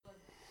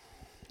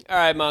All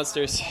right,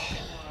 monsters.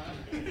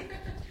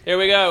 Here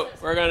we go.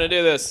 We're going to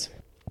do this.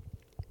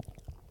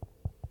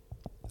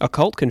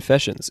 Occult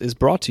Confessions is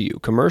brought to you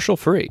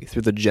commercial-free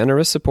through the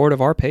generous support of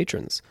our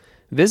patrons.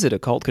 Visit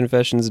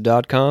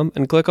occultconfessions.com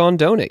and click on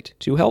Donate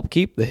to help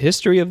keep the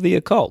history of the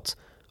occult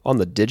on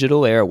the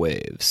digital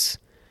airwaves.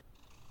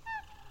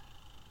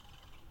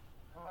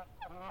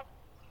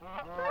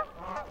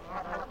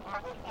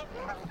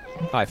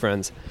 Hi,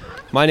 friends.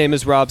 My name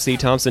is Rob C.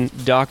 Thompson,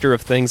 Doctor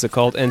of Things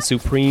Occult and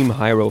Supreme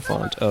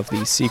Hierophant of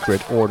the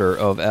Secret Order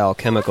of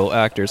Alchemical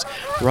Actors.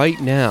 Right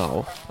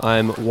now,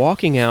 I'm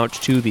walking out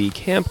to the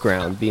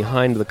campground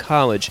behind the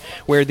college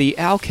where the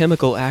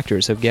alchemical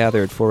actors have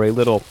gathered for a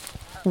little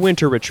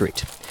winter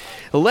retreat.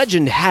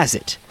 Legend has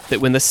it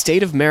that when the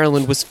state of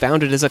Maryland was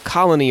founded as a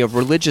colony of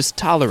religious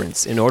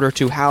tolerance in order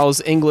to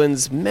house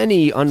England's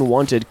many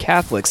unwanted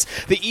Catholics,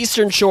 the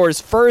Eastern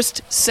Shore's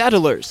first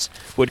settlers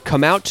would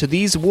come out to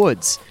these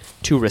woods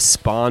to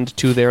respond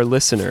to their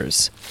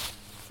listeners.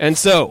 And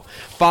so,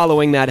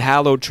 following that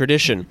hallowed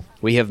tradition,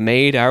 we have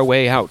made our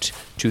way out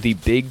to the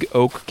Big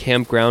Oak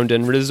Campground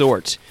and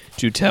Resort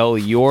to tell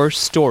your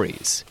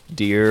stories,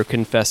 dear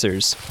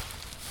confessors.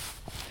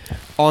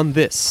 On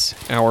this,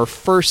 our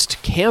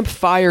first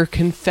Campfire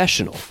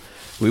Confessional,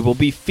 we will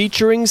be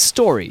featuring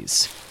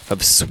stories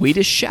of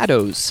Swedish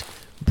shadows,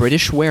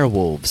 British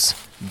werewolves,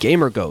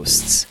 gamer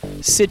ghosts,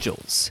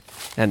 sigils,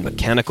 and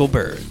mechanical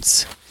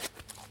birds.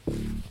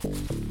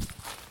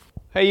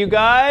 Hey, you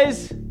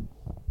guys?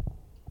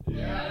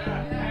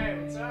 Yeah. Hey,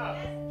 what's up?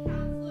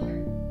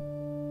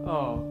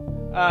 Oh,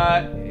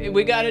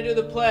 we gotta do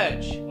the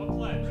pledge. What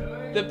pledge?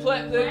 The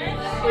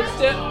it's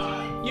the,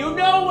 you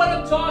know what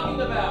I'm talking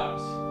about.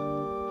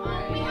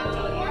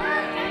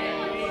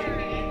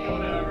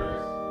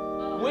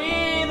 Whatever.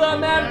 We the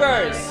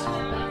members.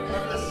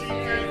 The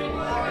secret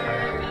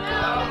order.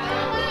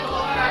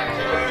 Alchemical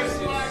actors.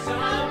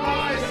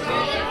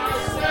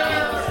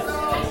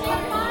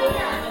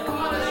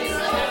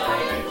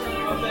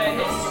 Of the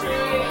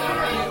history of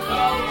the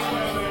occult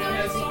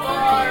as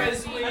far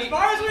as we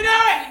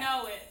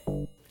know it.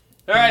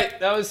 All right,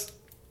 that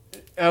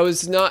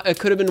was not. It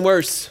could have been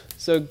worse.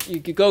 So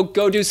you could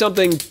go do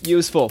something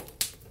useful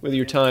with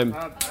your time.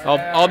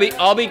 I'll be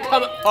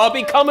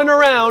coming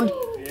around.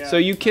 So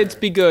you kids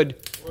be good.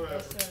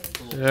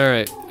 All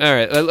right.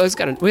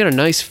 We got a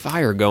nice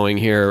fire going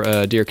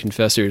here, dear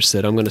confessors,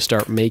 that I'm going to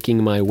start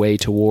making my way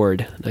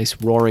toward.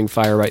 Nice roaring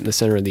fire right in the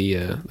center of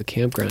the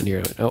campground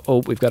here.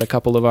 Oh, we've got a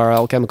couple of our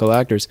alchemical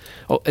actors.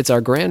 Oh, it's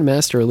our Grand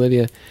Master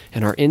Olivia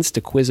and our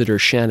Instaquisitor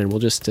Shannon. We'll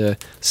just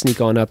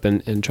sneak on up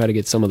and try to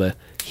get some of the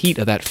heat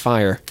of that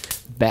fire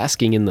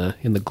basking in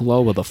the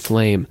glow of the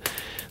flame.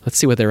 Let's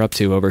see what they're up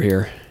to over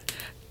here.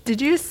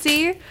 Did you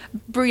see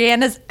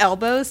Brianna's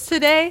elbows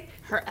today?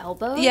 Her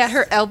elbows? Yeah,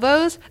 her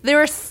elbows. They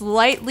were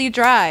slightly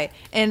dry,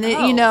 and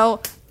that's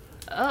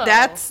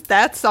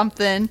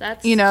something.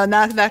 That's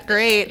not that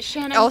great.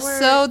 Shannon,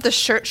 also, the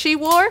shirt she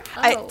wore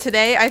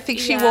today, I think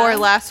she wore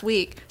last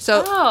week.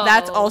 So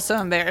that's also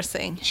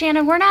embarrassing.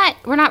 Shannon, we're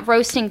not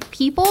roasting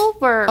people.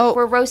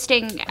 We're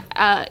roasting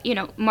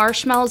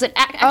marshmallows. And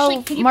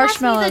actually, can you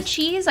pass me the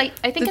cheese? I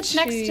think it's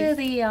next to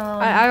the.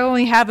 I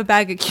only have a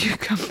bag of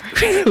cucumbers.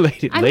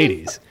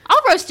 Ladies.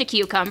 I'll roast a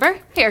cucumber.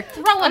 Here,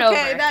 throw one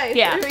over. Nice.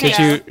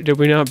 Yeah. Did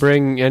we not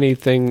bring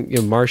anything?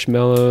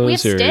 Marshmallows We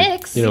have or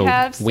sticks. We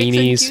have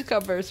weenies? sticks and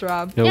cucumbers,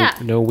 Rob.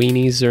 No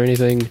weenies or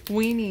anything.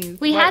 Weenies.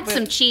 We had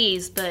some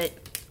cheese, but.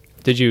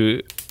 Did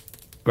you?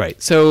 Right.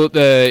 So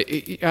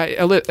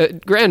the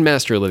Grand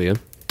Master Olivia.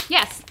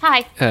 Yes.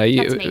 Hi.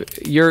 That's me.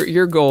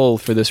 Your goal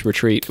for this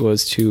retreat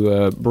was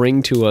to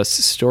bring to us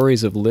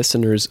stories of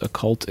listeners'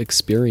 occult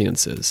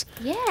experiences.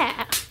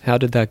 Yeah. How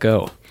did that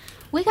go?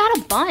 We got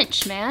a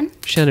bunch, man.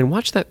 Shannon,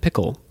 watch that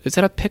pickle. Is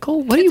that a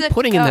pickle? What are you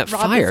putting in that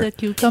Rob, fire? It's a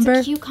cucumber.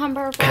 It's a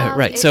cucumber, Rob.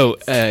 Right. So,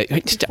 all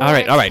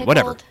right.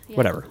 Whatever. Yeah.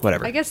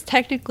 Whatever. I guess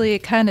technically it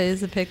kind of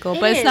is a pickle,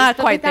 but it's not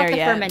quite there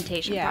yet. The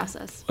fermentation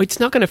process.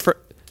 It's not going to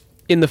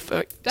in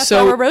the. That's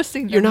so why we're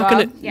roasting them. You're not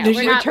going to. Yeah,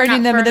 we're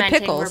turning them into fermenting,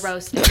 pickles. We're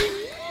roasting.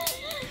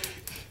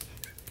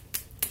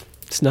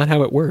 It's not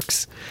how it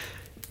works,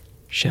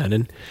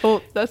 Shannon.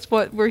 Well, that's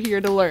what we're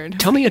here to learn.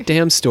 Tell me a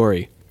damn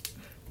story.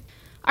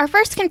 Our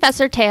first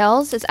Confessor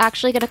Tales is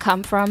actually going to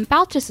come from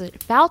Belteshazzar.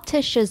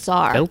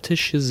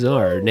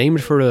 Belteshazzar,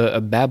 named for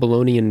a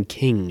Babylonian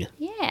king.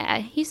 Yeah,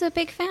 he's a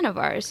big fan of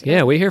ours.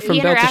 Yeah, we hear from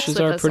He interacts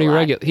Belteshazzar with us pretty a lot.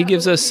 regularly. He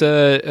gives us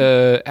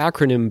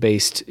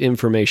acronym-based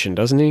information,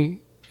 doesn't he?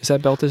 Is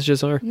that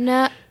Belteshazzar?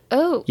 No.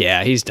 Oh.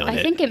 Yeah, he's done I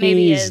it. think it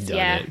maybe He's is. done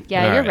Yeah. it.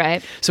 Yeah, All you're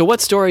right. So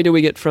what story do we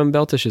get from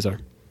Belteshazzar?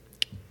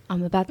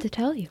 I'm about to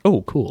tell you.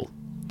 Oh, cool.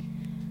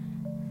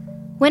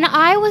 When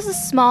I was a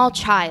small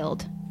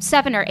child,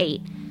 7 or 8,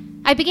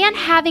 I began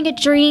having a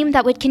dream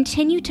that would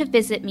continue to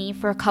visit me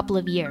for a couple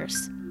of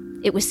years.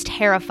 It was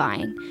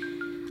terrifying.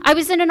 I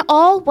was in an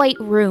all-white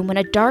room when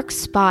a dark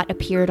spot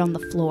appeared on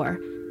the floor.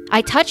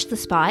 I touched the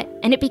spot,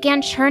 and it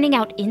began churning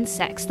out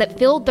insects that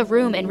filled the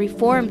room and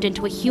reformed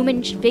into a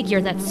human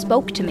figure that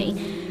spoke to me.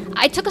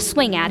 I took a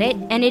swing at it,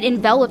 and it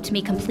enveloped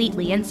me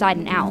completely inside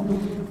and out.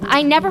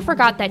 I never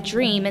forgot that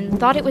dream and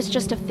thought it was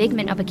just a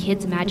figment of a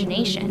kid's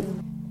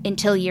imagination.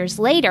 Until years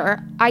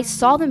later, I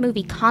saw the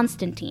movie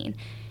Constantine.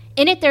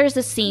 In it, there is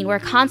a scene where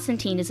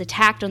Constantine is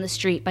attacked on the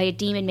street by a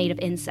demon made of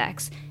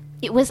insects.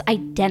 It was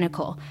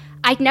identical.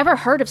 I'd never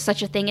heard of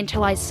such a thing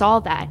until I saw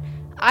that.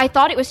 I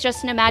thought it was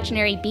just an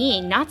imaginary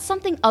being, not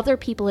something other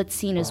people had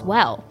seen as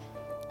well.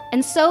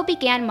 And so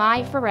began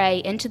my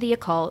foray into the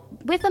occult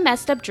with a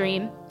messed up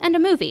dream and a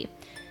movie.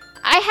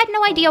 I had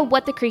no idea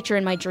what the creature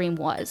in my dream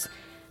was.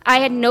 I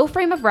had no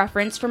frame of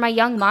reference for my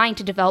young mind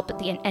to develop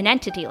an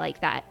entity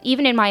like that,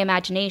 even in my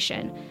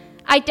imagination.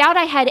 I doubt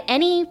I had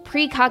any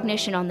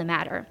precognition on the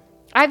matter.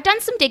 I've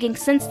done some digging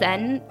since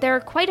then. There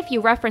are quite a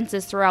few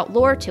references throughout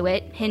lore to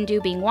it,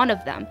 Hindu being one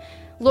of them.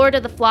 Lord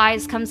of the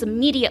Flies comes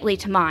immediately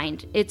to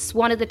mind. It's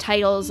one of the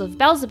titles of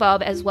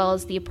Beelzebub as well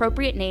as the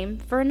appropriate name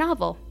for a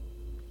novel.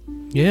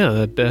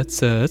 Yeah,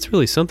 that's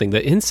really something.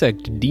 The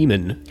insect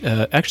demon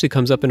actually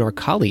comes up in our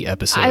Kali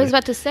episode. I was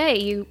about to say,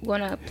 you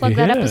want to plug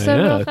that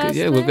episode real fast?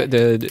 Yeah, we've got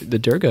the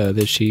Durga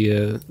that she,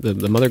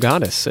 the mother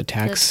goddess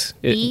attacks.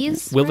 The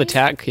bees, will right?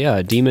 attack,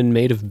 a demon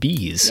made of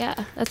bees.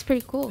 Yeah, that's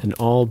pretty cool. An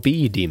all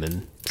bee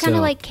demon. Kind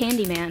of like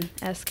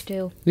Candyman-esque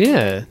too.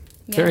 Yeah,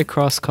 very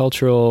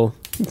cross-cultural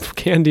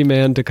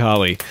Candyman to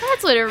Kali.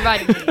 That's what it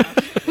reminded me of.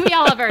 We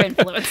all have our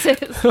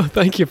influences. Oh,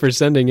 thank you for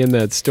sending in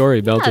that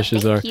story,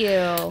 Belteshazzar. Thank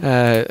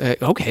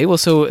you. Okay, well,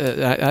 so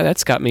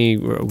that's got me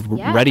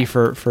ready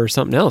for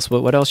something else.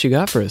 What else you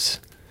got for us?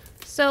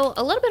 So,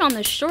 a little bit on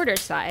the shorter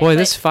side. Boy,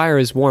 this fire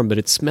is warm, but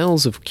it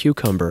smells of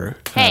cucumber.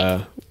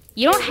 Hey,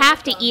 you don't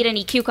have to eat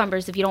any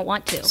cucumbers if you don't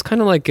want to. It's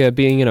kind of like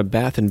being in a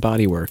Bath and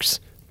Body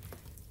Works.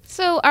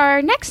 So,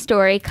 our next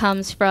story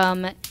comes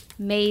from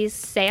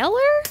Maysaylor?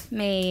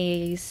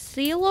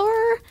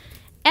 Maisyllor.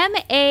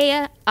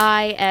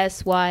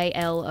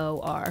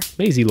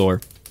 Maisie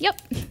Lore.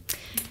 Yep.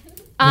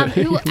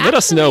 Let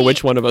us know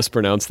which one of us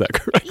pronounced that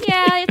correctly.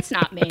 Yeah, it's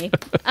not me.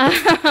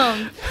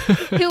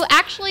 Who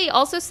actually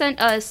also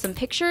sent us some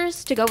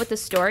pictures to go with the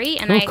story,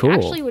 and cool. I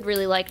actually would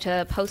really like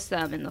to post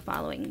them in the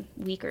following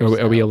week or so.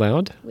 Are we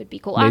allowed? Would be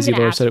cool. Maisie I'm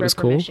gonna Lore ask said it for was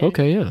cool? permission.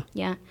 Okay, yeah.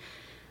 Yeah.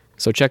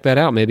 So check that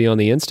out, maybe on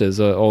the Instas,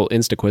 old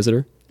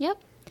Instaquisitor.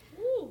 Yep.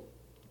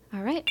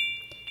 All right.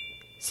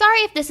 Sorry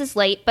if this is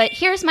late, but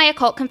here's my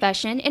occult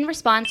confession in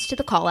response to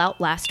the call out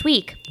last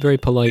week. Very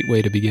polite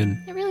way to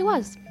begin. It really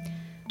was.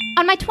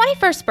 On my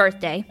 21st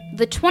birthday,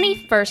 the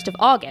 21st of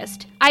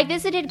August, I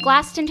visited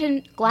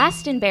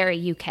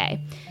Glastonbury, UK.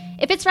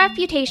 If its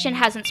reputation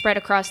hasn't spread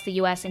across the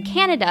US and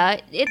Canada,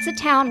 it's a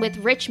town with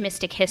rich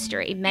mystic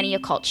history, many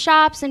occult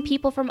shops, and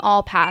people from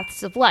all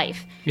paths of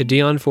life. Yeah,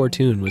 Dion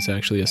Fortune was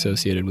actually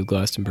associated with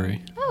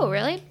Glastonbury. Oh,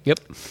 really? Yep.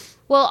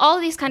 Well, all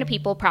of these kind of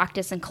people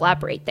practice and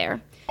collaborate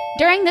there.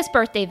 During this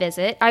birthday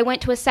visit, I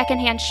went to a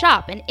secondhand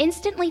shop and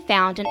instantly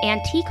found an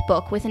antique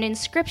book with an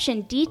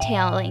inscription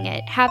detailing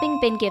it having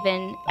been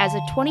given as a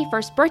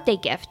 21st birthday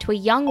gift to a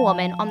young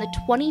woman on the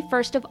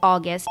 21st of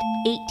August,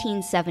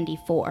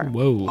 1874.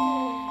 Whoa.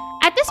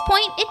 At this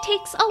point, it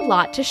takes a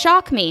lot to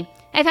shock me.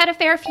 I've had a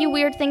fair few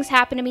weird things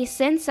happen to me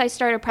since I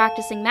started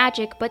practicing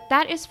magic, but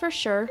that is for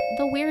sure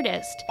the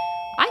weirdest.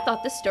 I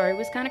thought this story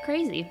was kind of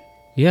crazy.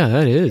 Yeah,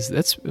 that is.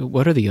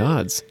 What are the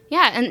odds?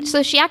 Yeah, and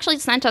so she actually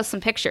sent us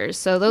some pictures.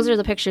 So those are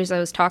the pictures I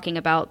was talking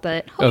about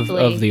that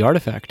hopefully... Of the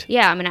artifact.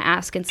 Yeah, I'm going to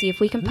ask and see if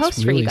we can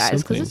post really for you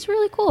guys, because it's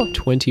really cool.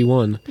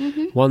 21.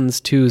 Mm-hmm.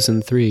 1s, 2s,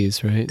 and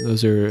 3s, right?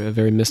 Those are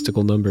very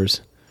mystical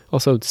numbers.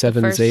 Also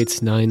 7s, 8s,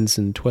 9s,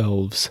 and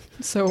 12s.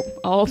 So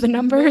all the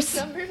numbers?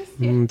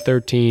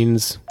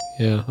 13s.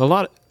 Yeah, a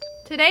lot.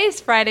 Today's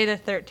Friday the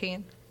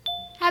 13th.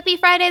 Happy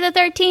Friday the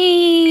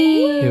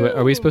 13th! Yeah,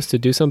 are we supposed to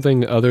do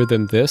something other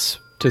than this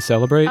to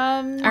celebrate?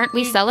 Aren't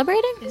we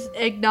celebrating? Just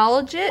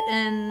acknowledge it,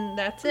 and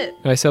that's it.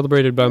 I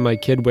celebrated by my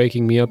kid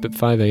waking me up at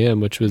 5 a.m.,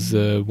 which was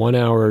 1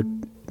 hour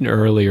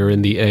earlier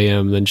in the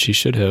a.m. than she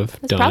should have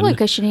That's done. probably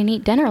because she didn't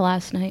eat dinner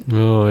last night.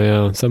 Oh,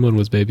 yeah. Someone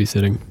was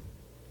babysitting.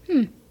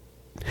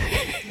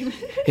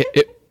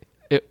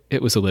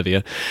 It was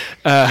Olivia.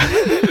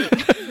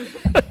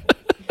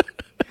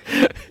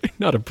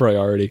 Not a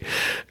priority.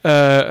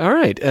 All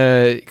right.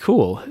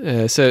 Cool.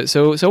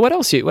 So what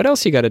else you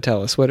got to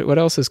tell us? What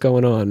else is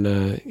going on?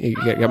 You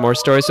got more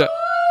stories? What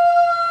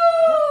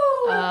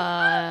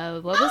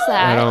was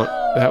that?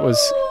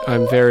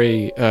 I'm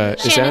very.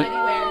 Is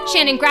that?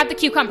 Shannon, grab the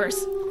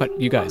cucumbers. What?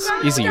 You guys,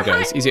 easy. You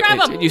guys, easy.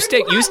 Grab 'em. You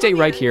stay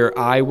right here.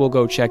 I will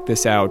go check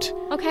this out.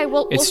 Okay,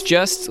 well, It's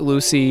just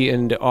Lucy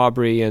and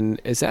Aubrey,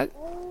 and is that?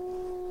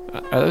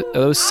 Are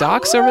those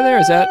socks over there?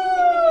 Is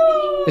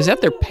that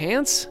their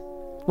pants?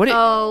 What?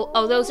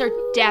 Those are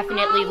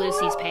definitely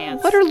Lucy's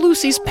pants. What are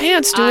Lucy's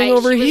pants doing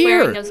over she was here?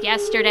 wearing those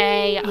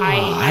yesterday.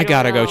 I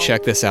gotta go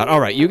check this out. All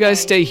right, you guys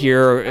stay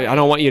here. I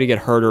don't want you to get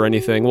hurt or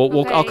anything.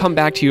 I'll come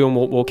back to you and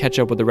we'll catch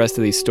up with the rest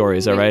of these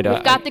stories. All right.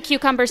 We've got the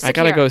cucumbers. I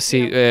gotta go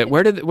see.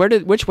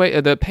 Which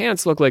way? The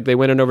pants look like they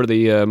went over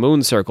the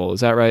moon circle. Is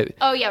that right?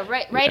 Oh yeah,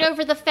 right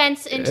over the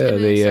fence into the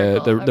moon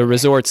circle. The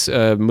resort's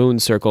moon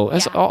circle. Yeah.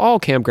 All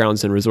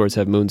campgrounds and resorts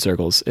have moon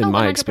circles in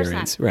my 100%.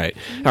 experience. Right.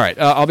 All right.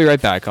 I'll be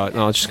right back.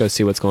 I'll just go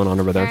see what's going on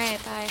over there. All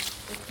right, bye.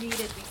 If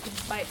needed, we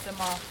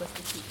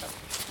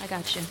I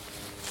got you.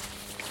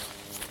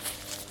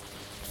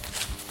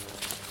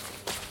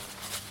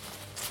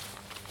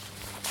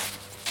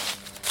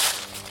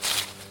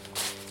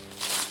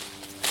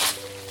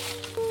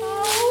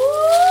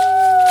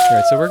 All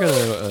right, so we're going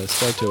to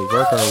start to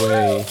work our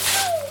way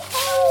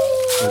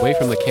away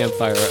from the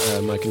campfire,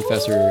 my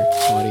confessor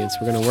audience.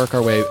 We're going to work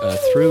our way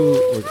through.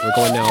 We're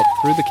going now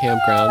through the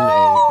campground.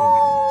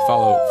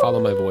 Follow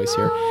my voice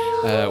here.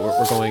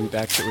 We're going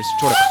back to we're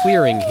sort of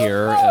clearing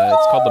here.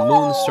 It's called the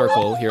Moon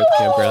Circle here at the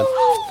campground,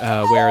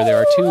 where there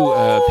are two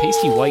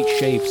pasty white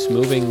shapes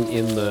moving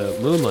in the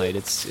moonlight.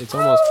 It's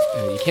almost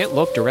you can't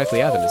look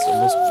directly at them. It's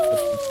almost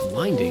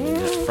blinding in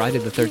that Friday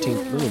the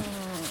 13th moon.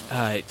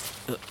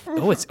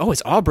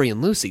 It's Aubrey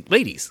and Lucy.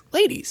 Ladies.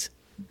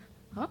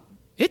 Huh?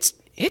 It's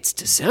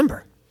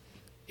December.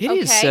 It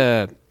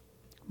is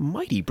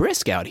mighty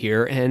brisk out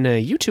here, and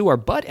you two are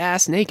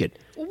butt-ass naked.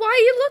 Why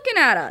are you looking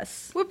at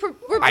us? We're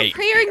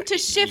preparing to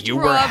shift, You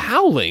Rob. were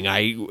howling.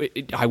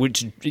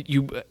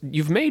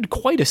 You've made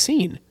quite a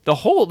scene.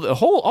 All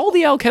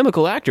the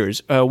alchemical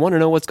actors want to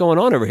know what's going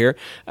on over here.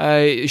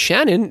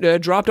 Shannon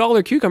dropped all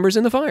her cucumbers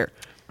in the fire.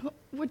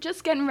 We're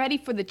just getting ready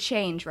for the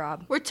change,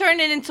 Rob. We're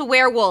turning into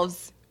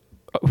werewolves.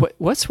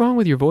 What's wrong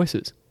with your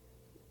voices?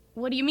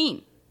 What do you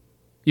mean?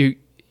 You're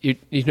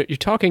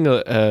talking.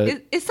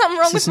 Is something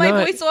wrong with this is my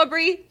not- voice,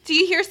 Aubrey? Do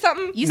you hear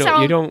something? You No,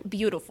 sound you don't-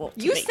 beautiful.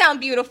 to You me. sound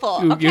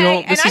beautiful, You okay?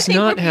 don't- And this I is think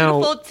not we're how-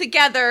 beautiful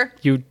together.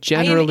 You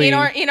generally. in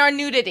our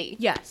nudity.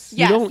 Yes.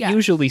 You don't yes.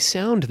 usually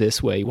sound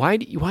this way. Why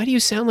do you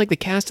sound like the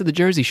cast of the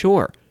Jersey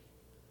Shore?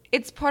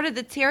 It's part of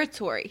the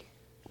territory.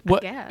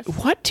 What? guess.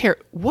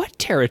 What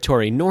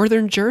territory?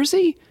 Northern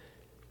Jersey?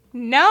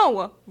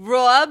 No,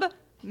 Rob.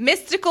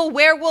 Mystical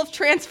werewolf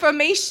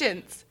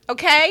transformations.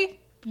 Okay?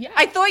 Yeah.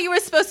 I thought you were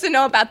supposed to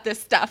know about this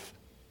stuff.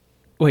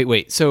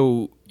 Wait.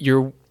 So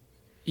you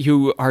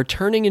are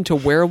turning into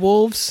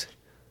werewolves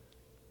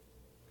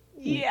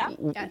Yeah.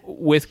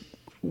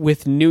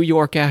 with New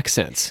York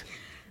accents.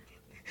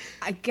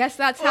 I guess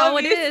that's how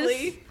it is.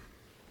 Obviously.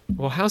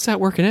 Well, how's that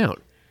working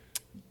out?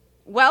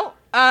 Well,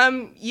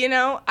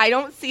 I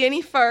don't see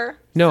any fur.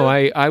 No,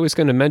 I was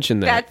going to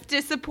mention that. That's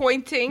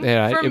disappointing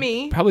Yeah, for it'd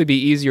me. probably be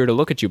easier to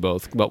look at you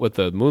both, but with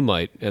the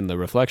moonlight and the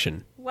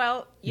reflection.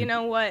 Well, you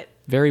know what?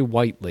 Very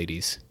white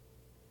ladies.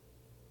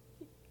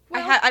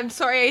 I'm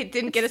sorry I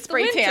didn't get a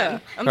spray tan.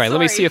 All right, let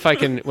me see if I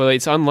can. Well,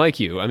 it's unlike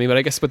you. I mean, but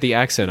I guess with the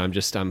accent,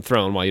 I'm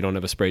thrown while you don't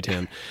have a spray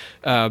tan.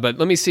 But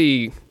let me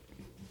see.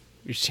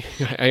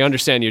 I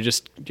understand you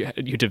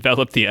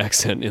developed the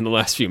accent in the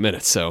last few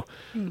minutes, so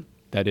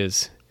that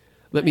is.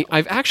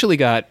 I've actually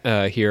got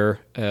here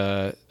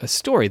a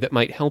story that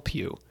might help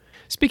you.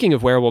 Speaking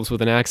of werewolves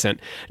with an accent,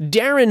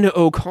 Darren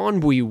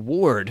O'Conbury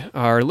Ward,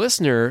 our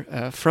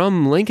listener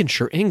from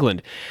Lincolnshire,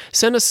 England,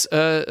 sent us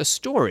a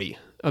story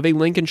of a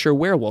Lincolnshire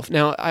werewolf.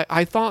 Now,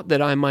 I thought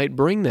that I might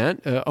bring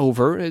that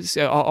over as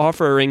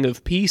offering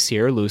of peace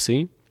here,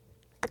 Lucy,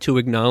 to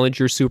acknowledge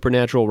your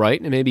supernatural right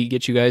and maybe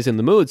get you guys in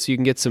the mood so you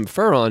can get some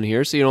fur on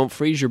here so you don't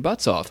freeze your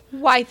butts off.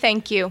 Why,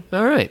 thank you.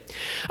 All right.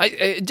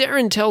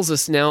 Darren tells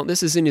us now,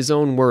 this is in his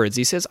own words.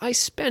 He says, I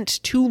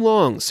spent too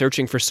long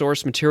searching for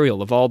source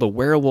material of all the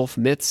werewolf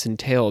myths and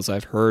tales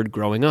I've heard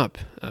growing up.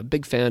 A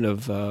big fan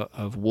of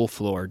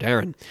wolf lore,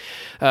 Darren.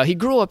 He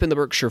grew up in the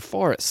Berkshire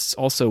forests,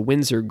 also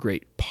Windsor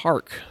Great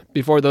Park,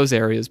 before those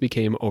areas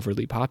became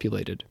overly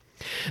populated.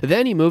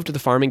 Then he moved to the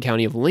farming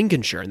county of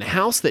Lincolnshire, and the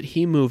house that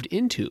he moved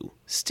into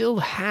still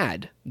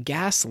had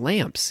gas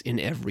lamps in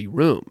every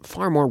room.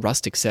 Far more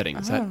rustic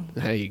settings.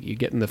 You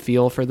getting the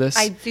feel for this?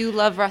 I do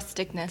love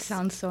rusticness.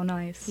 Sounds so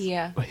nice.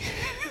 Yeah.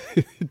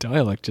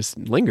 Dialect just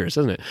lingers,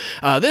 doesn't it?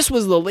 This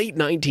was the late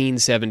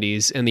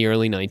 1970s and the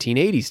early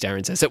 1980s,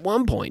 Darren says. At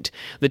one point,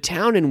 the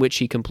town in which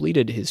he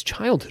completed his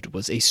childhood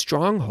was a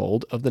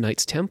stronghold of the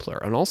Knights Templar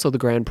and also the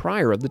Grand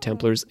Prior of the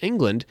Templars,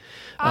 England.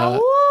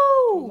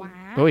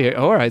 Oh, yeah.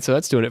 All right. So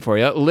that's doing it for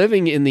you.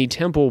 Living in the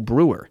Temple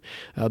Brewer.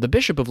 The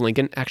Bishop of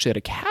Lincoln actually had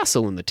a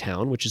castle in the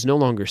town, which is no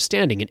longer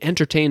standing, and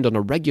entertained on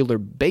a regular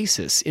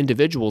basis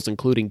individuals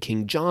including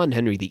King John,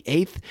 Henry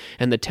VIII,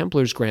 and the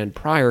Templars' Grand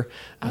Prior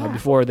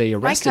before they My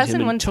arrested him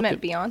cousin and once took met him.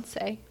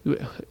 Beyonce.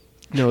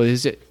 No,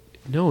 is it?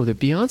 No, the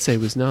Beyonce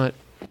was not.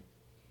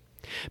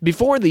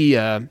 Before they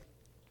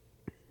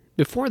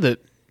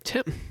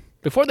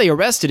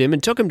arrested him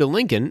and took him to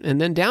Lincoln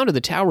and then down to the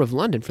Tower of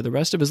London for the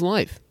rest of his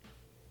life.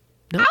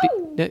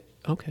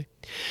 Okay.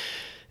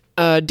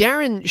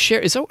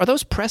 Darren, are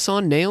those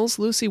press-on nails,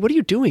 Lucy? What are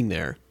you doing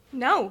there?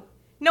 No,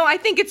 I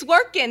think it's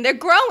working. They're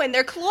growing.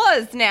 They're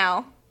claws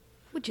now.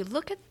 Would you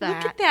look at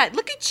that? Look at that.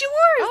 Look at yours.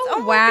 Oh,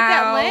 Look at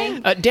that wow.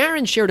 leg.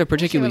 Darren shared a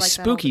particularly like that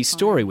all the spooky time.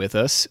 story with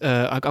us.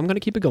 I'm going to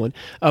keep it going.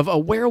 Of a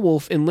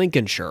werewolf in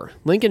Lincolnshire.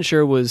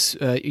 Lincolnshire was.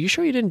 You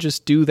sure you didn't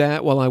just do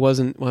that while I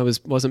wasn't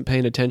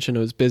paying attention? I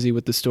was busy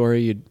with the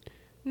story.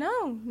 No,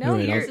 All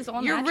right, you're, This is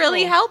all you're natural.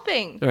 really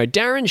helping. All right,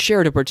 Darren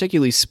shared a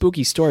particularly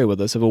spooky story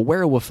with us of a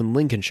werewolf in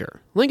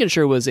Lincolnshire.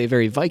 Lincolnshire was a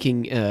very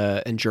Viking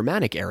and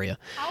Germanic area.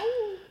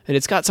 and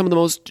it's got some of the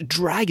most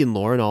dragon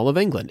lore in all of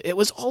England. It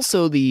was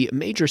also the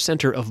major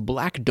center of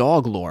black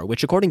dog lore,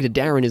 which according to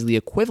Darren is the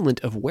equivalent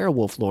of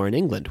werewolf lore in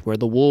England, where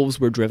the wolves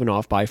were driven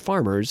off by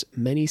farmers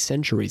many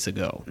centuries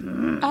ago.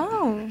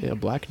 Oh. Yeah,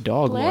 black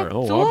dog Black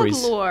lore. Oh, dog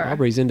Aubrey's, lore.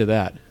 Aubrey's into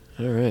that.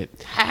 All right.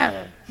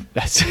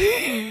 That's...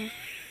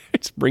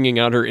 It's bringing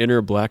out her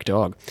inner black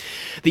dog.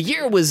 The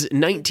year was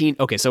 19...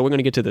 Okay, so we're going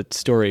to get to the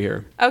story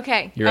here.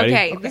 Okay. You ready?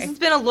 Okay. This has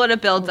been a lot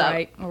of build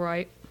up. All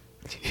right.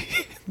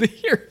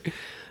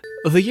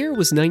 The year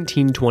was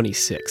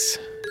 1926.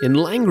 In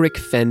Langrick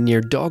Fen near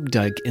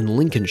Dogdyke in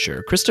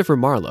Lincolnshire, Christopher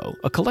Marlowe,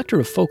 a collector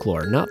of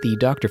folklore, not the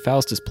Dr.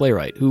 Faustus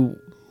playwright, who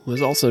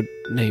was also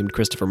named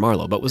Christopher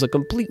Marlowe, but was a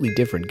completely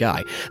different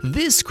guy.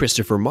 This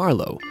Christopher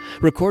Marlowe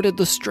recorded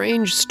the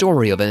strange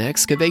story of an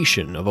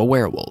excavation of a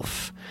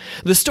werewolf.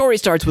 The story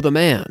starts with a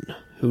man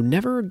who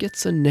never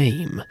gets a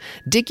name,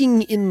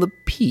 digging in the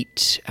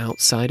peat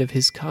outside of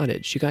his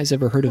cottage. You guys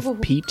ever heard of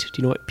peat? Do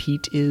you know what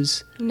peat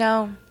is?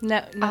 No.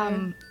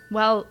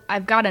 Well,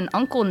 I've got an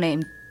uncle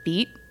named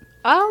Pete.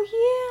 Oh,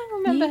 yeah. I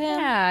remember him.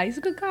 Yeah, he's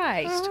a good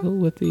guy. Still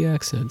with the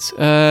accents.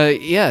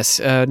 Yes.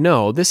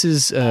 No, this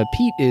is,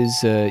 peat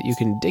is, you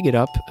can dig it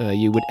up.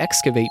 You would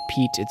excavate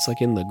peat. It's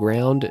like in the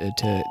ground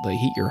to like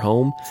heat your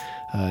home.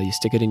 You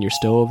stick it in your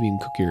stove. You can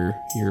cook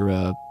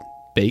your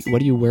bake. What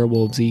do you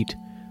werewolves eat?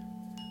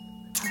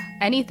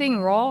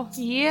 Anything raw?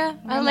 Yeah.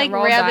 I On like the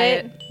raw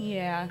rabbit. diet.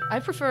 Yeah, I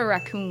prefer a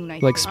raccoon. I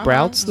Like think.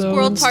 sprouts, though,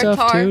 Squirrel and stuff,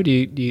 tartare. too? Do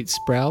you eat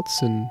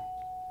sprouts and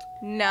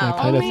No. that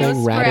kind of only thing?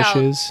 a sprout.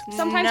 Radishes?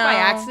 Sometimes No. by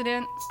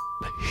accident.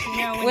 When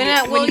you go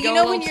know a when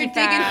little you're too digging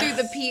fast.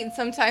 through the peat,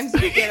 sometimes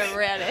you get a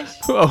radish.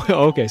 Oh,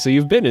 okay. So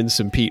you've been in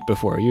some peat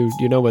before. You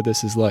know what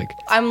this is like.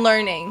 I'm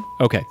learning.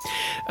 Okay.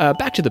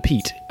 Back to the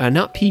peat.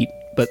 Not Pete,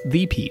 but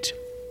the Pete.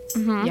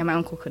 Yeah, my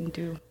uncle couldn't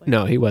do.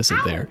 No, he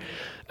wasn't there.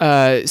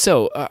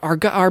 So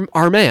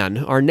our man,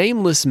 our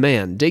nameless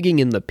man digging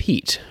in the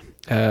peat,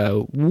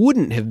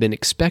 wouldn't have been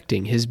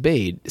expecting his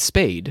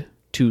spade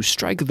to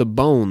strike the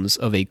bones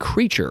of a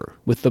creature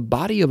with the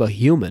body of a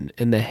human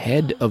and the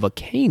head of a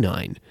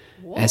canine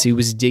as he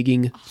was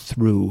digging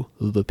through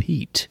the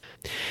peat.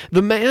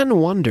 The man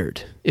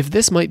wondered if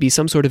this might be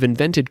some sort of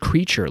invented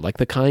creature like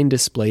the kind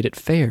displayed at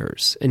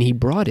fairs, and he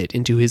brought it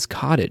into his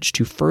cottage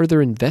to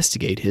further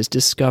investigate his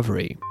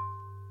discovery.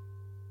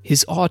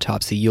 His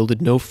autopsy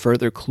yielded no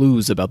further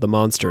clues about the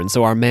monster, and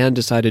so our man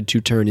decided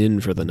to turn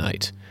in for the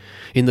night.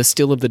 In the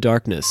still of the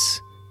darkness,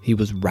 he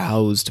was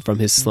roused from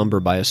his slumber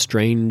by a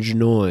strange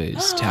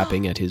noise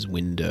tapping at his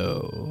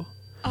window.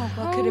 Oh,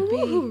 what could it be?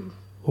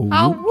 Oh,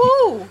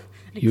 Oh, woo!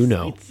 you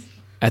know,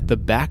 at the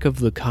back of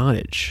the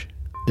cottage,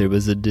 there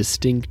was a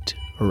distinct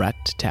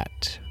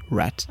rat-tat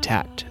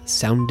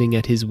sounding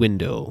at his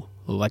window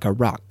like a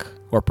rock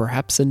or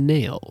perhaps a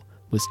nail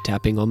was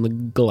tapping on the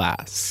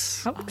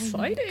glass. How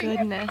exciting!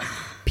 Goodness.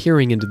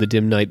 Peering into the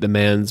dim night, the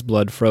man's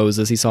blood froze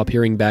as he saw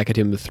peering back at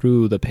him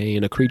through the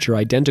pane a creature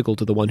identical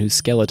to the one whose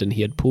skeleton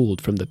he had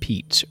pulled from the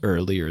peat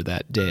earlier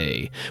that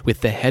day, with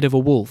the head of a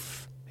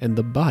wolf and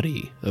the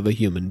body of a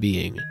human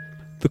being.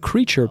 The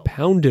creature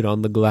pounded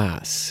on the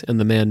glass, and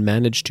the man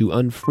managed to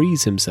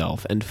unfreeze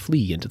himself and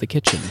flee into the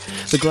kitchen.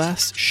 The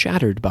glass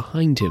shattered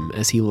behind him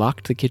as he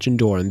locked the kitchen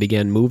door and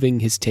began moving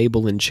his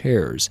table and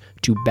chairs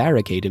to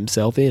barricade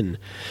himself in.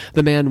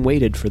 The man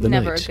waited for the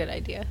Never night. a good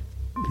idea.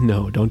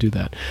 No, don't do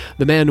that.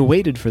 The man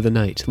waited for the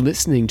night,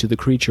 listening to the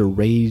creature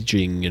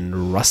raging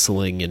and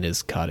rustling in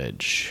his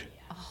cottage.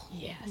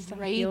 Yes, I'm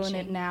feeling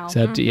it now. Is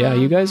that, yeah,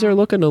 you guys are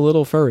looking a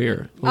little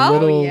furrier. A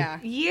little, Yeah.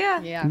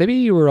 Yeah. Yeah. Maybe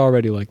you were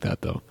already like that,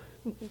 though.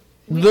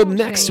 The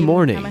next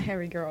morning, I'm a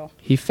hairy girl.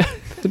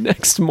 the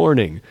next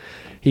morning,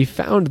 he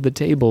found the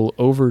table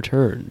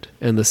overturned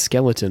and the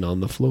skeleton on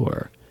the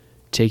floor.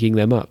 Taking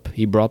them up,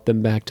 he brought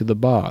them back to the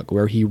bog,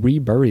 where he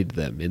reburied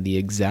them in the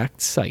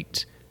exact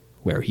site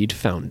where he'd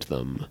found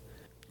them.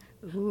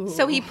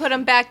 So he put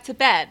him back to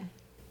bed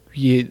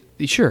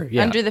Sure,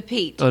 yeah. under the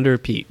peat. Under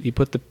Pete. He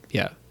put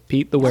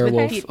Pete the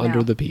werewolf Pete under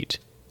now. the peat.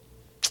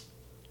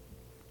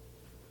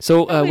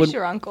 So, I wish when,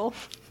 your uncle.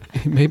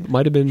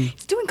 might have been...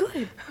 He's doing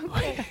good.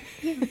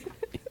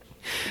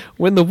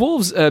 When the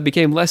wolves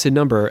became less in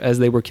number as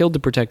they were killed to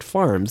protect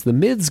farms, the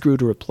mids grew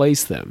to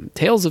replace them.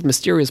 Tales of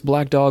mysterious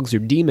black dogs or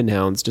demon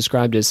hounds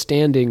described as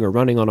standing or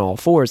running on all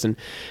fours, and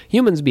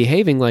humans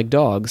behaving like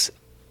dogs,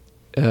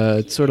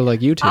 sort of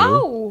like you two.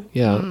 Ow!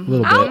 Yeah, a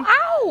little bit.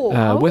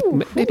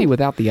 Ow! Maybe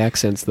without the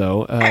accents,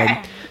 though.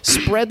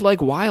 Spread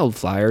like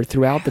wildfire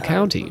throughout the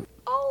county.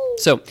 Oh.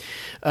 So,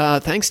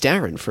 thanks,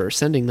 Darren, for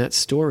sending that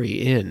story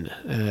in.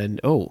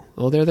 And oh,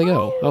 there they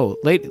go. Oh,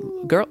 late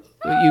girl,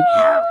 you.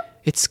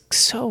 It's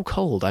so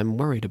cold. I'm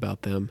worried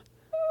about them.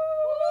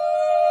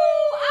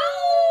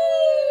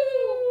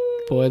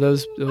 Boy,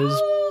 those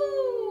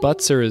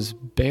butts are as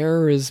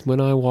bare as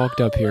when I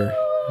walked up here.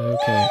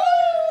 Okay,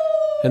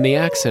 and the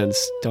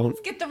accents don't.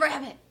 Get the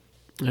rabbit.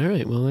 All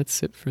right, well,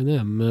 that's it for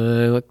them.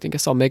 I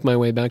guess I'll make my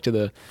way back to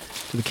the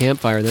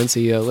campfire and then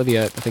see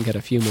Olivia. I think had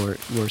a few more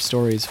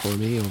stories for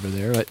me over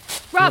there.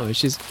 But Rob!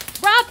 she's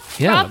Rob!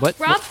 Yeah, Rob, what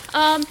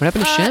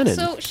happened to Shannon?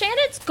 So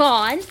Shannon's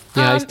gone.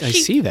 Yeah, I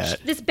see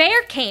that. This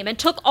bear came and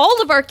took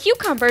all of our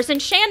cucumbers,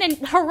 and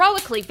Shannon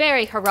heroically,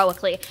 very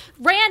heroically,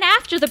 ran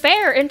after the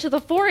bear into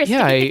the forest to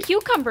get the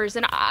cucumbers,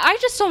 and I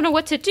just don't know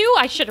what to do.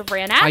 I should have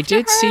ran after her. I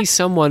did see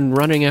someone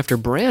running after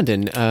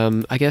Brandon.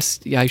 I guess,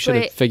 I should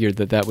have figured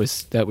that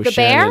was the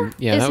Shannon. bear?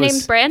 Yeah, His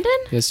name's Brandon?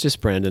 It's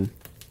just Brandon.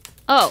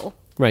 Oh.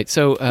 Right,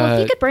 so... well,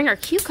 if he could bring our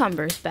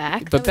cucumbers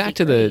back, but back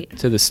to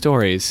the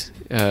stories.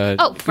 Right.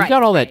 You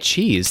got all that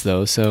cheese,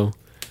 though, so...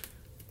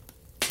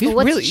 Well,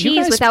 what's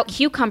cheese without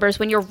cucumbers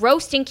when you're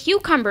roasting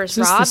cucumbers,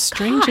 Rob? This is the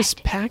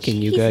strangest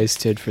packing you guys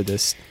did for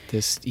this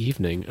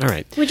evening. All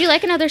right. Would you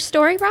like another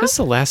story, Rob? This is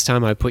the last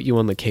time I put you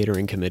on the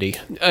catering committee.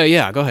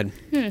 Yeah, go ahead.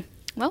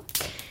 Well,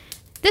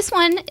 this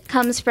one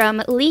comes from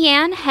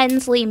Leanne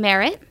Hensley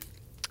Merritt.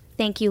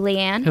 Thank you,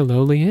 Leanne.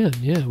 Hello, Leanne.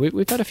 Yeah,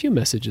 we've had a few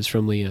messages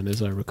from Leanne,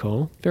 as I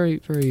recall. Very,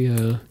 very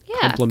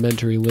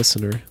complimentary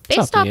listener.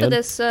 Based off of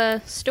this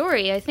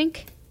story, I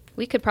think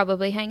we could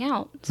probably hang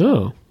out.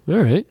 So. Oh,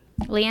 all right.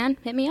 Leanne,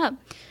 hit me up.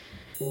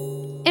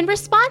 In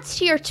response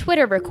to your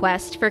Twitter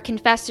request for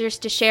confessors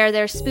to share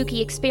their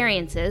spooky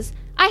experiences,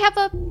 I have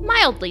a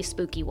mildly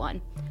spooky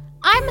one.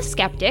 I'm a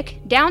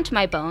skeptic, down to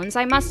my bones,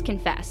 I must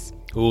confess.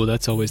 Oh,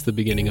 that's always the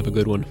beginning of a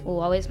good one. Oh,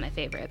 always my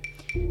favorite.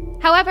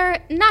 However,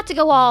 not to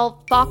go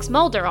all Fox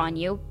Mulder on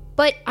you,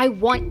 but I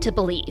want to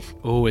believe.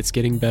 Oh, it's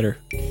getting better.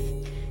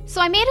 So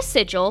I made a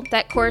sigil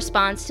that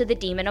corresponds to the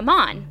demon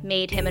Amon,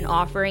 made him an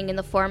offering in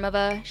the form of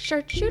a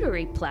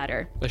charcuterie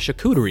platter. A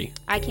charcuterie?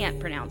 I can't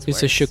pronounce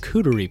words. It's a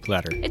charcuterie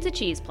platter. It's a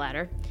cheese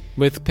platter.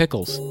 With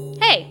pickles.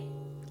 Hey,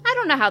 I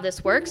don't know how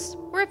this works,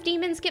 or if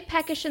demons get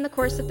peckish in the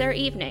course of their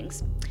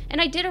evenings. And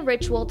I did a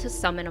ritual to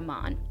summon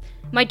Amon.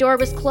 My door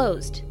was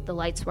closed, the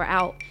lights were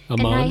out,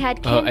 Amon? And I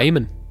had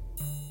Amon.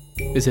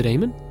 Is it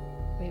Amon?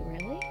 Wait,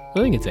 really? I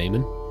think it's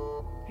Amon.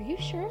 Are you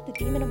sure? The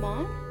demon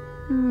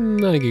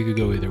Amon? I think it could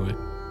go either way.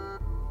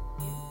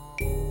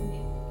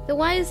 Then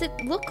why does it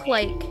look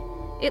like...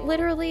 It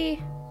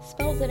literally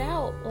spells it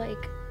out like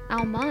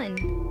Alman.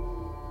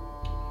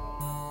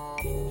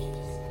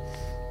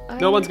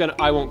 No one's gonna...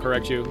 I won't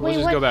correct you. We'll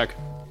just go back.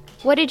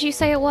 What did you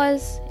say it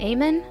was?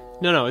 Amon?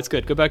 No, it's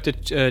good. Go back to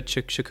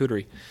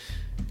charcuterie.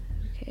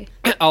 Okay.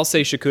 I'll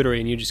say charcuterie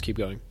and you just keep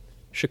going.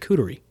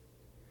 Charcuterie.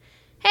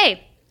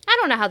 Hey, I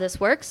don't know how this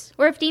works,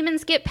 or if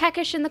demons get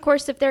peckish in the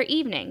course of their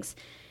evenings.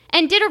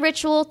 And did a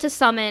ritual to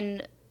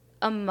summon...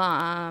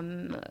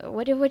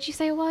 What'd you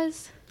say it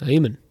was?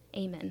 Amon.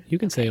 Amon. You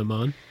can say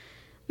Amon.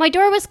 My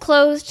door was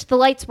closed, the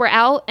lights were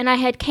out, and I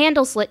had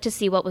candles lit to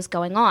see what was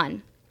going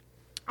on.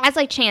 As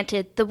I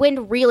chanted, the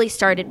wind really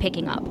started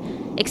picking up.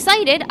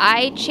 Excited,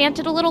 I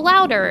chanted a little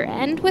louder,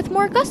 and with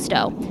more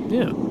gusto.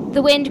 Yeah.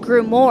 The wind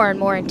grew more and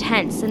more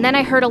intense, and then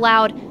I heard a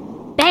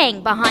loud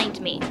bang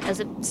behind me, as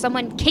if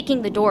someone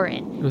kicking the door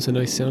in. It was a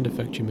nice sound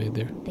effect you made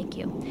there. Thank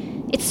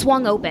you. It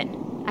swung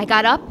open. I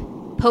got up,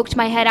 poked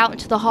my head out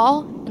into the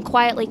hall, and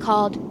quietly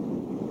called,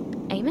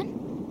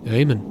 Amon?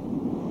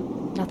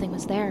 Amon. Nothing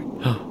was there.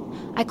 Oh.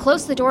 I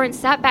closed the door and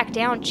sat back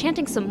down,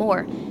 chanting some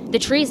more. The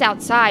trees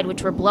outside,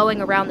 which were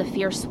blowing around the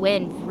fierce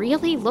wind,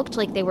 really looked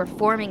like they were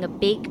forming a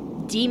big,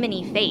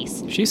 demon-y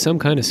face. She's some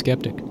kind of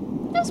skeptic. It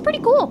was pretty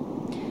cool.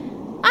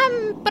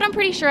 But I'm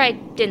pretty sure I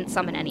didn't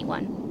summon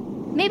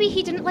anyone. Maybe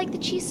he didn't like the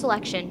cheese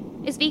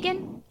selection, is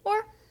vegan,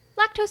 or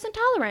lactose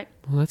intolerant.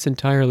 Well, that's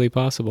entirely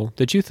possible.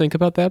 Did you think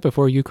about that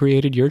before you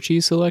created your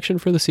cheese selection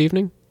for this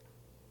evening?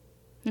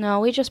 No,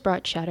 we just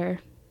brought cheddar.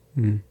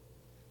 Hmm.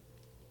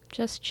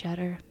 Just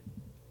cheddar.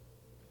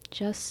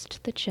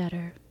 Just the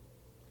cheddar.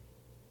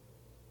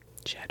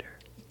 Cheddar.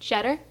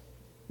 Cheddar?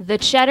 The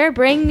cheddar?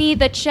 Bring me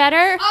the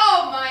cheddar?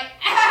 Oh, my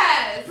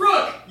ass!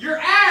 Brooke, your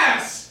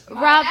ass!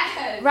 Rob,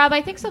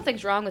 I think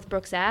something's wrong with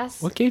Brooke's ass.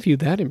 What gave you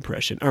that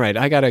impression? All right,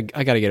 I gotta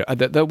get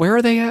it. Where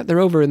are they at? They're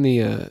over in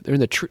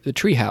the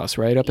tree house,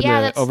 right? Up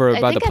in over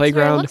by the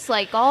playground. What it looks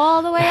like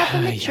all the way up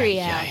in the tree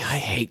house. I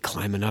hate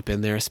climbing up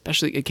in there,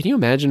 especially. Can you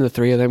imagine the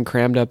three of them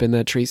crammed up in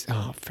that tree?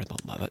 Oh, for the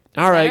love of it!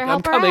 All right,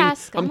 I'm coming.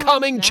 I'm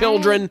coming,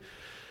 children.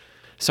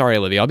 Sorry,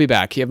 Olivia. I'll be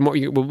back. You have more?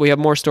 We have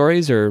more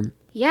stories, or?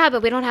 Yeah,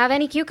 but we don't have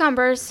any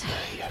cucumbers.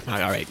 All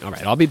right.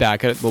 I'll be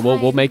back.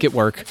 We'll make it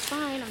work. It's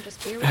fine. I'm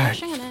just beer with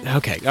Shannon.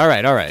 Okay. All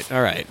right.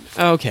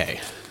 Okay.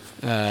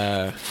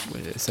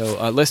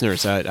 So,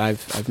 listeners,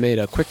 I've made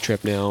a quick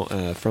trip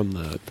now from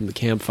the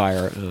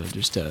campfire.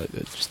 Just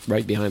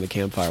right behind the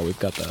campfire, we've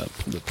got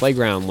the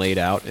playground laid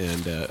out,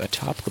 and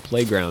atop the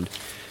playground,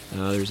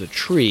 there's a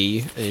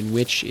tree in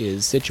which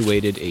is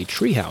situated a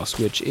treehouse,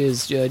 which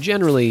is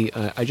generally,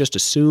 I just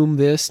assume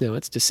this. Now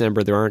it's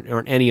December. There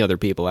aren't any other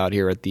people out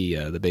here at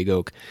the Big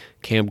Oak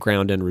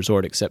Campground and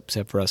Resort except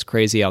for us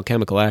crazy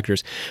alchemical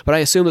actors. But I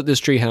assume that this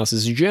treehouse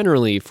is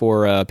generally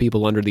for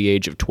people under the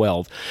age of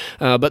 12.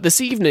 But this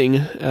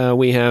evening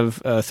we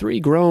have three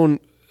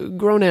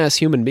grown-ass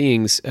human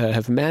beings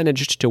have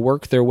managed to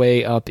work their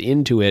way up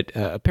into it,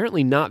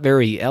 apparently not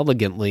very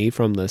elegantly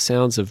from the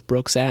sounds of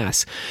Brooke's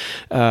ass.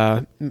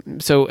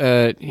 So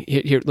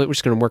here, we're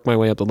just going to work my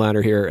way up the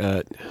ladder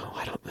here.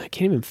 I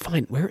can't even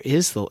find, where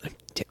is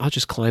I'll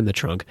just climb the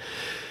trunk.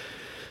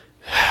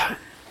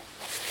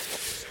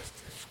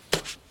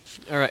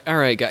 All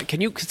right, guy.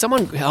 Can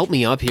someone help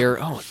me up here?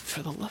 Oh,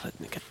 for the love of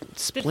it, got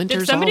splinters.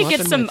 Did somebody all up get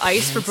in some my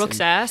ice for pants Brooke's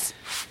and- ass?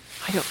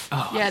 I don't.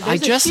 Oh, Yeah, I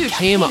there's a just huge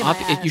came pain in up.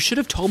 my ass. You should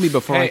have told me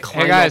before I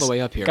climbed guys, all the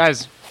way up here.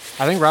 Guys,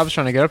 I think Rob's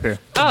trying to get up here.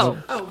 Oh,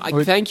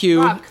 Thank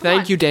you, Rob, come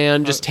thank on. you,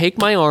 Dan. Just take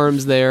my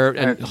arms there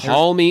and Here.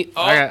 haul me.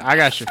 Oh, I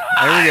got you.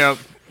 There we go.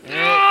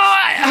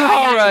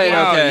 all right,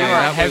 Wow, okay. you are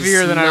That heavier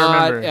was than I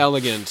not remember.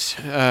 elegant.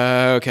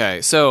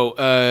 Okay, so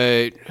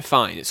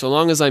fine. So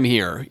long as I'm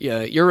here,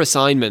 your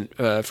assignment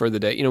for the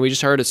day. We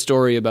just heard a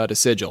story about a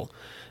sigil.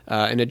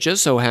 And it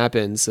just so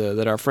happens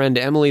that our friend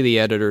Emily, the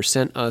editor,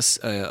 sent us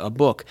a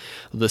book,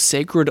 The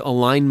Sacred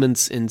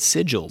Alignments in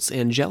Sigils,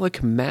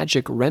 Angelic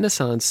Magic,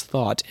 Renaissance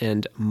Thought,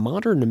 and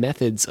Modern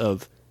Methods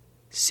of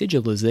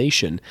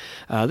Sigilization.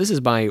 This is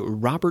by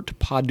Robert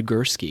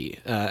Podgorski.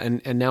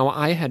 And now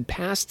I had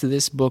passed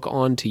this book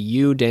on to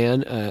you,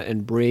 Dan,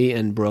 and Bree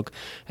and Brooke,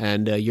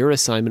 and your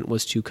assignment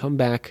was to come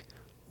back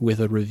with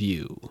a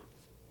review.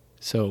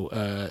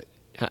 So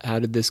how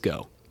did this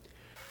go?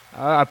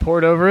 I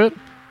poured over it.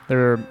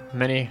 There are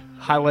many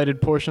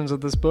highlighted portions of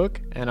this book,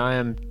 and I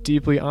am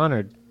deeply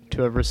honored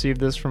to have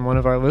received this from one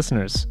of our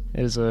listeners.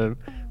 It is a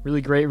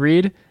really great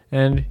read,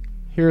 and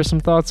here are some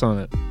thoughts on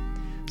it.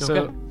 So,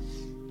 Okay.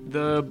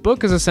 the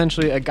book is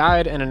essentially a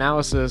guide and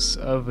analysis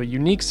of a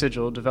unique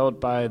sigil developed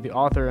by the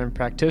author and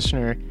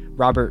practitioner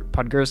Robert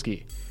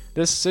Podgorski.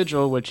 This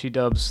sigil, which he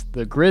dubs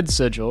the Grid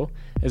Sigil,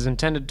 is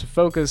intended to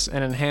focus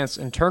and enhance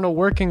internal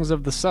workings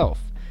of the self,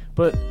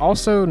 but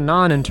also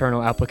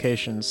non-internal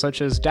applications such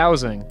as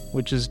dowsing,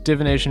 which is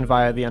divination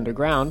via the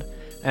underground,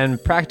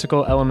 and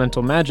practical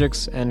elemental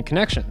magics and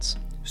connections.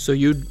 So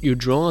you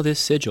draw this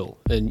sigil,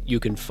 and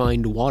you can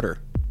find water.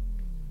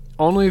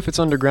 Only if it's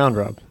underground,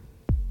 Rob.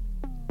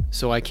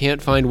 So I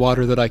can't find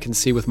water that I can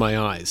see with my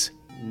eyes.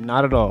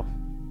 Not at all.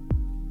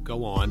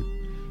 Go on.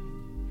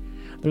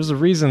 There's a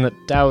reason that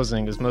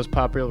dowsing is most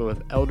popular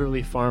with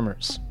elderly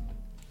farmers.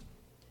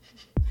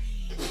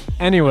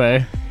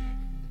 Anyway,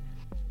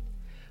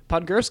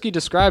 Podgorski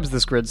describes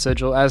this grid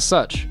sigil as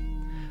such.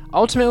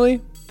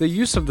 Ultimately, the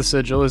use of the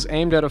sigil is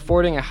aimed at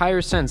affording a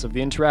higher sense of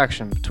the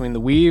interaction between the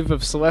weave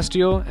of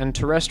celestial and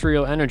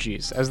terrestrial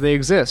energies as they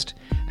exist,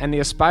 and the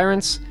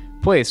aspirant's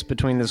place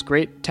between this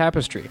great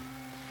tapestry.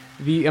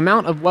 The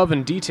amount of love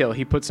and detail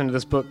he puts into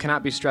this book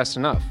cannot be stressed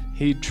enough.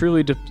 He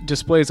truly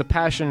displays a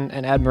passion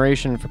and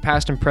admiration for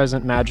past and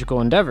present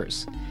magical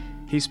endeavors.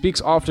 He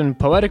speaks often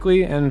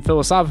poetically and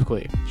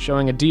philosophically,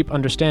 showing a deep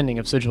understanding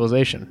of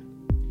sigilization.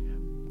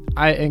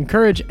 I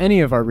encourage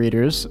any of our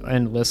readers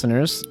and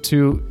listeners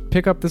to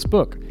pick up this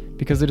book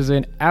because it is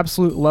an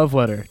absolute love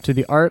letter to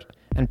the art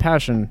and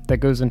passion that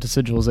goes into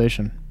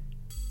sigilization.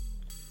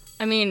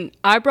 I mean,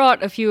 I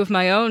brought a few of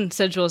my own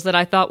sigils that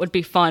I thought would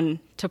be fun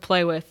to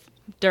play with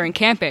during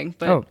camping,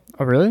 but Oh,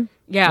 really?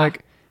 yeah.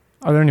 Like,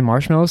 are there any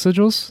marshmallow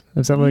sigils?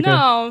 Is that like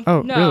No,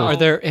 Oh, no. really? Are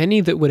there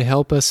any that would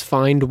help us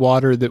find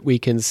water that we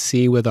can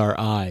see with our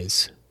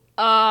eyes?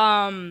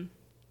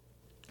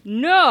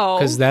 No.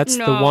 Because that's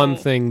the no. one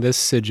thing this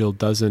sigil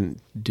doesn't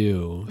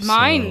do.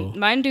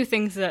 Mine do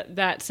things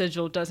that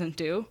sigil doesn't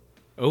do.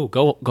 Oh,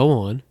 go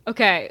on.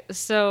 Okay,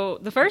 so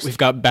the first We've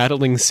got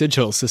battling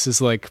sigils. This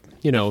is like,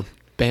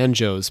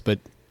 banjos, but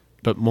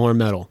more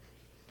metal.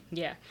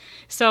 Yeah.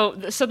 So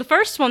the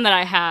first one that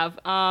I have,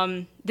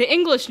 the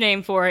English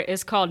name for it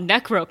is called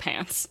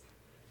necropants.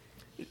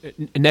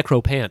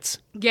 Necropants.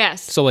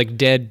 Yes. So like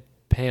dead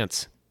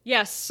pants.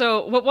 Yes.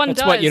 So what one That's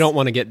does? what you don't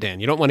want to get, Dan.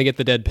 You don't want to get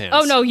the dead pants.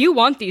 Oh no, you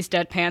want these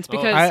dead pants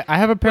because I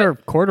have a pair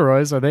of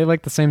corduroys. Are they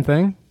like the same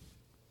thing?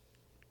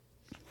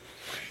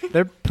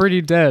 They're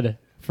pretty dead,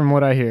 from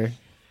what I hear.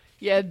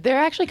 Yeah, they're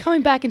actually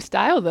coming back in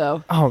style,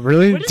 though. Oh,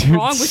 really? What is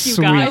wrong with you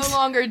guys? No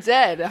longer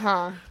dead, huh?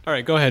 All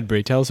right, go ahead,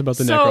 Bree. Tell us about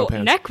the so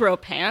necropants.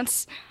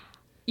 necropants,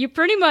 you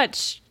pretty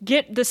much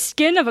get the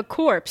skin of a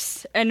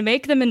corpse and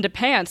make them into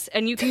pants,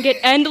 and you can get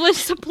endless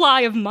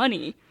supply of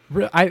money.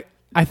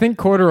 I think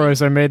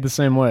corduroys are made the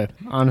same way,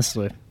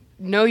 honestly.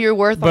 Know your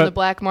worth on But- the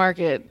black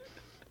market.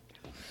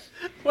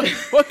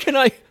 What kind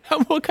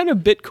of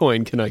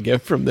Bitcoin can I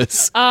get from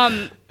this?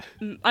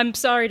 I'm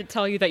sorry to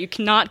tell you that you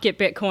cannot get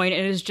Bitcoin.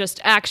 It is just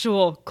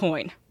actual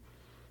coin.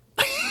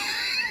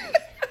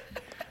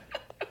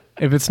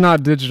 If it's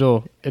not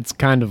digital, it's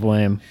kind of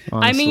lame,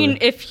 honestly. I mean,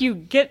 if you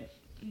get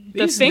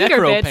the These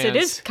finger bits, it necropants.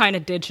 is kind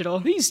of digital.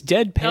 These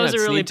dead That was pants a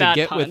really need to bad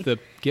get pun.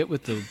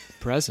 with the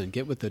present,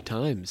 get with the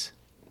times.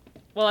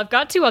 Well, I've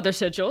got two other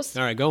sigils.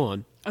 All right, go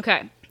on.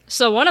 Okay,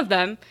 so one of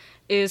them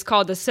is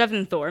called the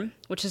Seven Thorn,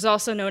 which is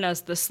also known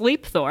as the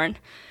Sleep Thorn,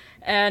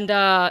 and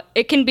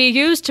it can be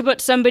used to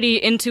put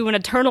somebody into an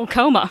eternal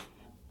coma.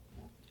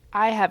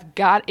 I have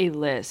got a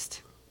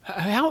list.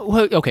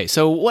 Okay,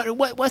 so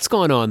what's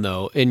going on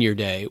though in your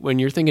day when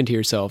you're thinking to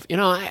yourself,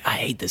 I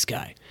hate this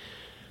guy,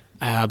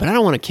 but I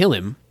don't want to kill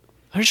him.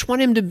 I just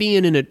want him to be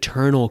in an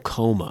eternal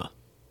coma.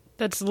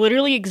 That's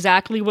literally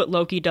exactly what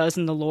Loki does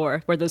in the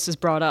lore where this is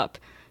brought up.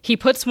 he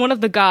puts one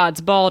of the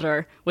gods,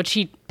 Balder, which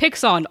he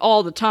picks on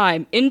all the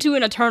time, into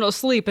an eternal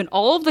sleep, and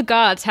all of the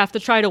gods have to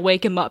try to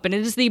wake him up, and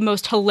it is the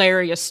most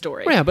hilarious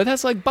story. Yeah, but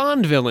that's like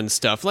Bond villain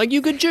stuff. Like,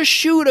 you could just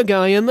shoot a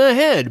guy in the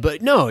head,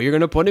 but no, you're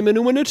going to put him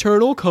into an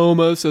eternal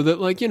coma so that,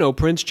 like,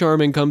 Prince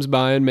Charming comes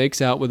by and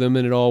makes out with him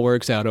and it all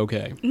works out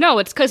okay. No,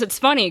 it's because it's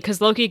funny, because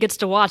Loki gets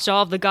to watch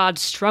all of the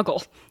gods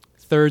struggle.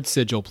 Third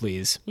sigil,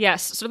 please.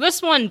 Yes, so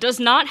this one does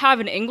not have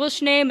an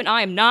English name, and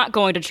I am not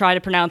going to try to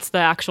pronounce the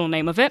actual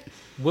name of it.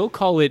 We'll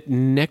call it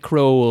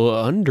Necro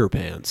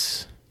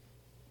Underpants.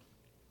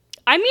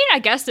 I mean, I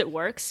guess it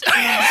works.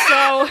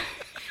 So...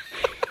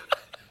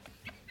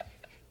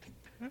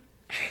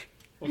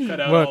 We'll cut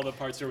out Look. all the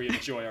parts where we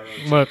enjoy our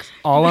own. Look,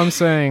 all I'm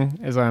saying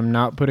is I'm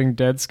not putting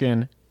dead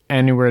skin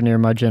anywhere near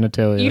my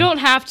genitalia. You don't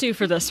have to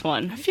for this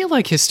one. I feel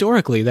like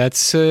historically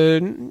that's a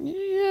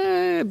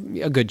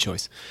good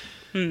choice.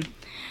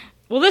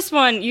 Well, this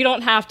one, you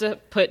don't have to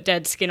put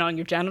dead skin on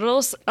your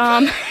genitals.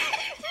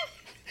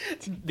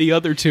 The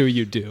other two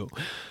you do.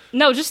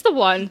 No, just the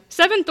one.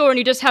 Seventh thorn,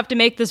 you just have to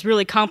make this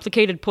really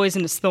complicated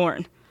poisonous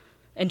thorn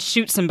and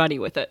shoot somebody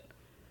with it.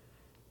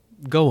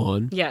 Go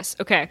on. Yes,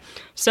 okay.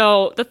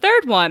 So the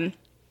third one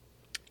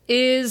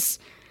is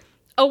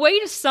a way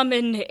to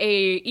summon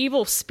a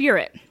evil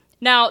spirit.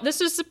 Now, this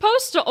is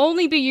supposed to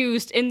only be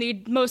used in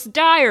the most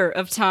dire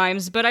of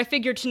times, but I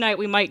figured tonight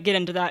we might get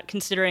into that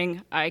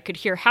considering I could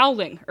hear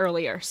howling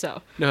earlier,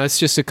 so. No, it's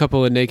just a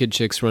couple of naked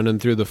chicks running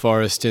through the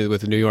forest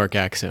with New York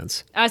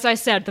accents. As I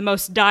said, the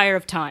most dire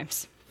of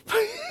times.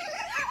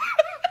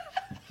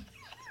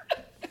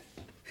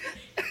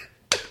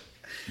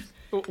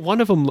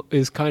 One of them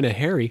is kind of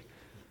hairy.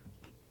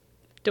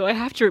 Do I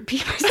have to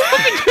repeat myself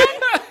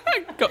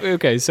again?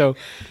 Okay, so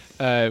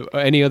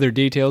any other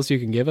details you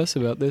can give us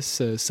about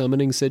this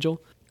summoning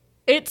sigil?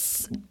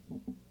 It's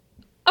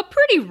a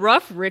pretty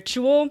rough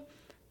ritual.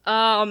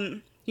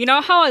 You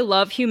know how I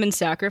love human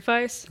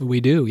sacrifice?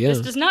 We do, yeah.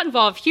 This does not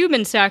involve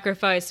human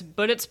sacrifice,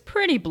 but it's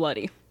pretty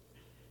bloody.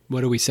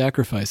 What are we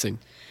sacrificing?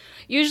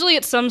 Usually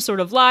it's some sort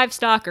of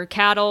livestock or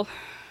cattle.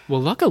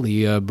 Well,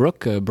 luckily,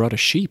 Brooke brought a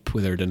sheep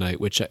with her tonight,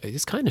 which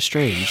is kind of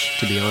strange,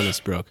 to be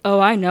honest, Brooke.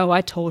 Oh, I know.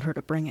 I told her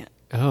to bring it.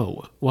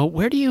 Oh, well,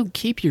 where do you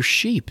keep your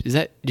sheep?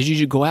 Did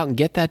you go out and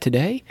get that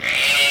today?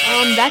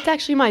 That's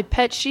actually my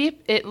pet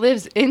sheep. It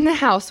lives in the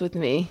house with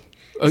me.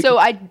 Oh, So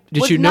I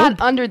did was you know-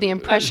 not under the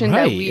impression that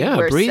Right, we yeah,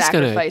 were Bree's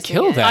gonna sacrificing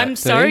kill it. that. I'm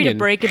sorry to and-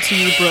 break it to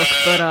you, Brooke,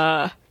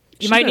 but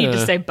you might need to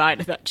gonna- say bye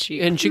to that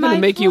sheep. And she's going to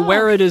My make you God.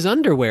 wear it as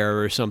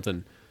underwear or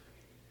something.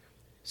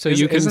 So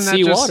you can Isn't that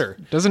see just- water.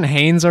 Doesn't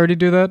Hanes already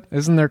do that?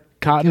 Isn't there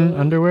cotton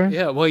underwear?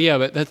 Yeah, well, yeah,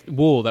 but that's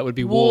wool. That would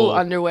be Wool wool.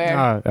 underwear.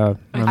 My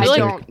I mistake.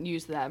 don't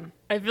use them.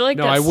 I feel like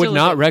No, that's I would silly.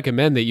 not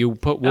recommend that you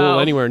put wool Oh.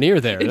 anywhere near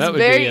there. It's that would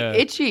very be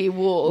itchy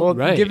wool. Well,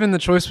 Right. given the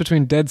choice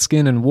between dead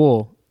skin and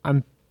wool,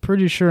 I'm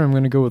pretty sure I'm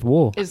going to go with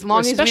wool. as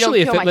long especially as if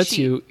we it don't kill my lets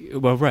sheep. you.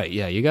 Well, right,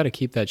 yeah, you got to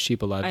keep that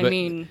sheep alive. I but,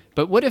 mean-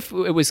 but what if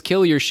it was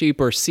kill your sheep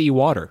or see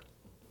water?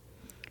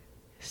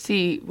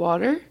 See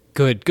water?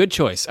 Good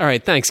choice. All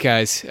right, thanks,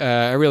 guys.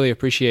 I really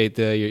appreciate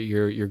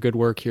your good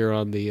work here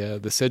on the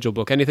sigil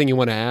book. Anything you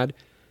want to add?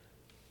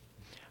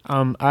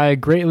 I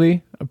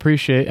greatly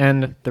appreciate,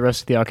 and the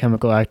rest of the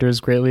alchemical actors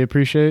greatly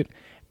appreciate,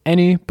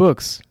 any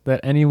books that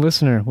any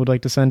listener would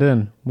like to send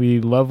in. We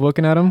love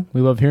looking at them.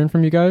 We love hearing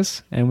from you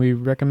guys, and we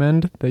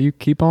recommend that you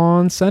keep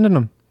on sending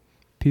them.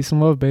 Peace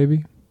and love,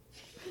 baby.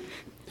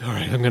 All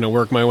right, I'm going to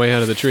work my way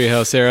out of the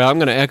treehouse, Sarah. I'm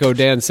going to echo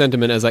Dan's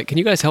sentiment as can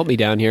you guys help me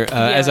down here?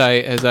 As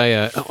I There's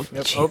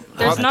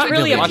not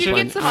really a Did you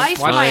get some ice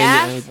Fine, on my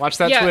ass? Watch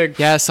that Yeah. twig.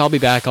 Yes, I'll be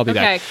back. Okay,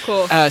 back.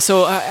 cool.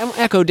 So I'll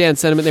echo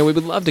Dan's sentiment there. We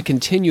would love to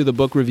continue the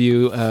book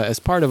review as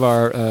part of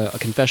our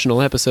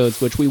confessional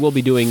episodes, which we will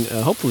be doing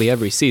hopefully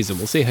every season.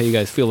 We'll see how you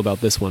guys feel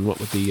about this one,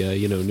 what with the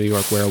New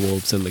York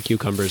werewolves and the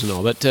cucumbers and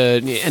all. But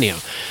anyhow,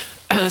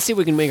 see if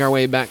we can make our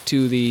way back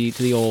to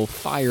the old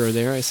fire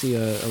there. I see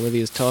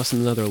Olivia's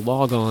tossing another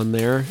log on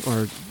there,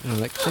 or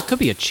that could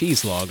be a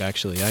cheese log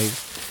actually. I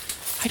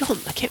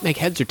can't make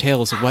heads or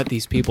tails of what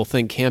these people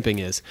think camping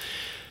is.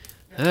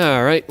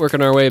 All right,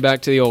 working our way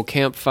back to the old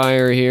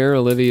campfire here.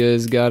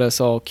 Olivia's got us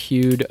all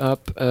queued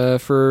up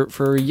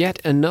for yet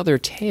another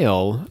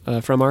tale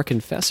from our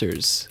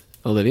confessors.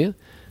 Olivia?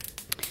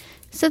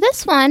 So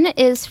this one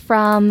is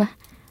from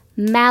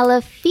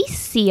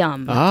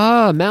Maleficium.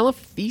 Ah,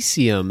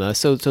 Maleficium.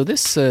 So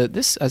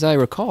this, as I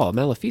recall,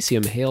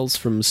 Maleficium hails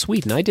from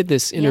Sweden. I did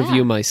this interview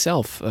Yeah.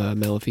 myself,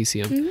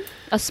 Maleficium.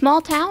 A small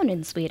town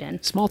in Sweden.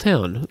 Small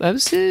town. That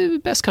was the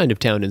best kind of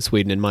town in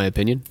Sweden, in my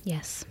opinion.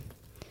 Yes.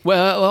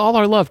 Well, all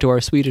our love to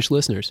our Swedish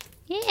listeners.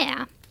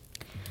 Yeah.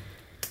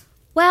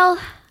 Well,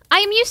 I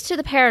am used to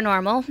the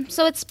paranormal,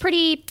 so it's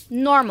pretty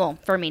normal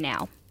for me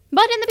now.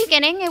 But in the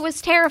beginning, it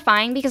was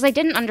terrifying because I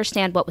didn't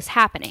understand what was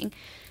happening.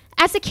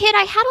 As a kid,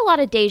 I had a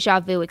lot of deja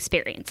vu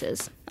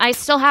experiences. I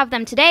still have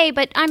them today,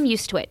 but I'm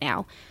used to it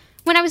now.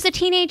 When I was a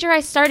teenager, I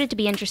started to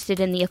be interested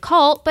in the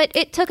occult, but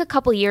it took a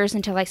couple years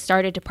until I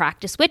started to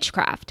practice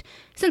witchcraft.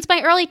 Since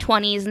my early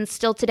 20s and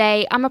still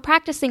today, I'm a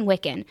practicing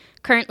Wiccan,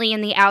 currently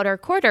in the outer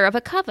quarter of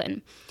a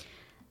coven.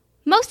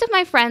 Most of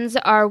my friends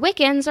are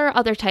Wiccans or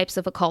other types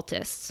of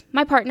occultists.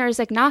 My partner is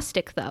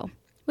agnostic, though,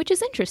 which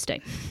is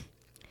interesting.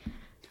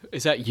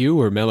 Is that you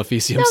or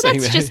Maleficium No,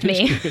 saying that's that? just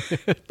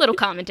me. Little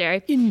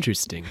commentary.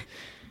 Interesting.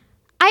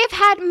 I have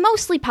had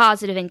mostly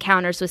positive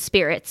encounters with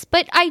spirits,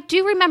 but I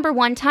do remember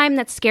one time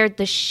that scared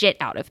the shit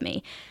out of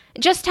me.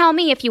 Just tell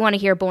me if you want to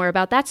hear more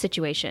about that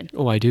situation.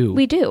 Oh, I do.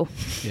 We do.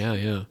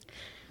 Yeah.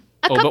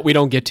 But we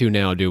don't get to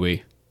now, do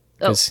we?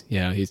 Because,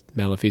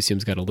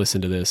 Maleficium's got to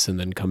listen to this and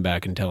then come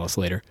back and tell us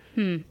later.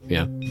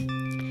 Yeah.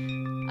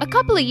 A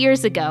couple of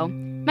years ago,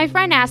 my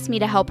friend asked me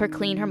to help her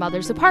clean her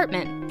mother's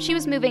apartment. She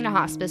was moving to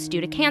hospice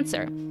due to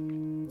cancer.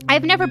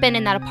 I've never been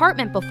in that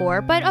apartment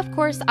before, but of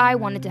course I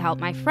wanted to help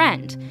my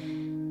friend.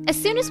 As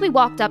soon as we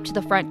walked up to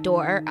the front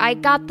door, I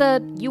got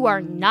the "you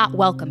are not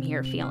welcome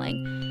here"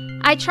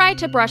 feeling. I tried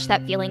to brush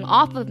that feeling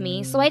off of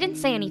me, so I didn't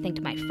say anything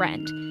to my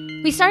friend.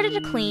 We started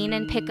to clean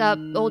and pick up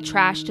old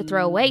trash to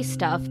throw away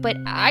stuff, but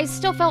I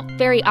still felt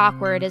very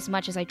awkward as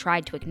much as I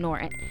tried to ignore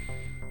it.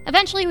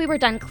 Eventually, we were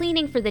done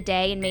cleaning for the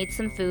day and made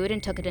some food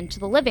and took it into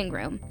the living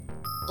room.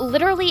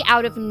 Literally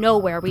out of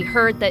nowhere, we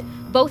heard that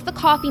both the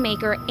coffee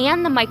maker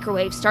and the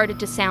microwave started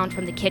to sound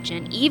from the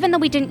kitchen, even though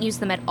we didn't use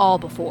them at all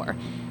before.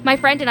 My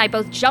friend and I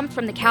both jumped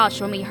from the couch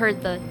when we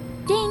heard the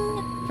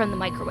ding from the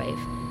microwave.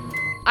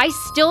 I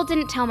still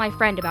didn't tell my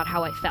friend about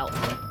how I felt.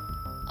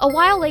 A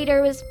while later,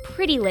 it was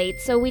pretty late,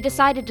 so we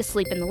decided to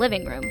sleep in the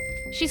living room.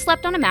 She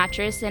slept on a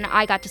mattress, and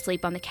I got to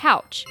sleep on the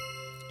couch.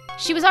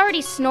 She was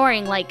already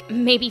snoring like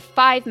maybe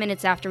 5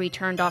 minutes after we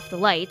turned off the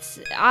lights.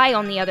 I,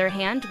 on the other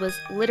hand, was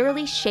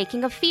literally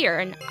shaking of fear,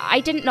 and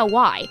I didn't know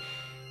why.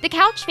 The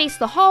couch faced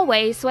the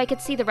hallway, so I could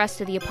see the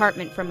rest of the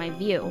apartment from my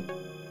view.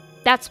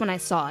 That's when I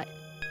saw it.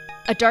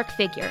 A dark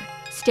figure,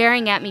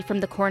 staring at me from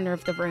the corner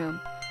of the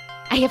room.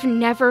 I have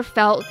never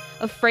felt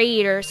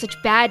afraid or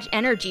such bad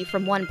energy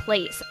from one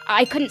place.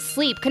 I couldn't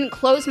sleep, couldn't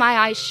close my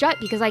eyes shut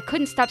because I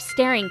couldn't stop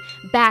staring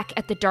back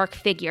at the dark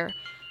figure.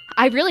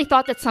 I really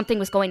thought that something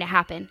was going to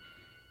happen.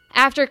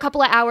 After a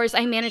couple of hours,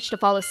 I managed to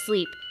fall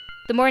asleep.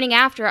 The morning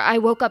after, I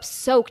woke up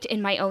soaked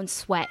in my own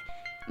sweat.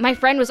 My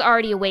friend was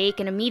already awake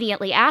and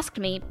immediately asked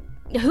me,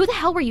 "Who the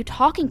hell were you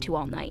talking to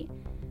all night?"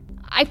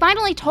 I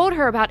finally told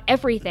her about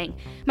everything,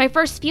 my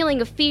first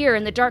feeling of fear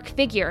and the dark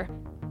figure.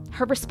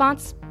 Her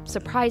response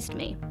surprised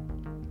me.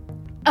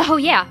 "Oh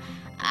yeah,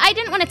 I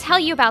didn't want to tell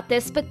you about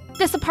this, but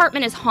this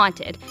apartment is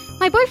haunted.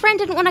 My boyfriend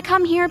didn't want to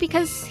come here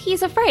because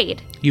he's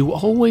afraid." You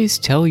always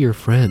tell your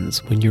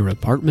friends when your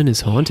apartment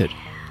is haunted.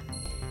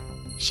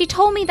 She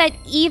told me that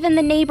even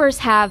the neighbors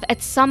have,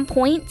 at some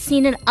point,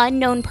 seen an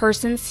unknown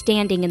person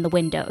standing in the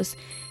windows,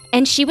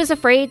 and she was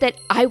afraid that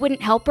I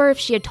wouldn't help her if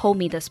she had told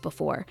me this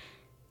before.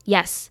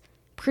 Yes,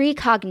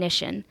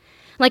 precognition.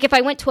 Like if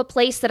I went to a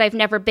place that I've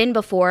never been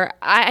before,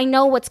 I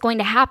know what's going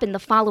to happen the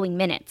following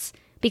minutes,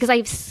 because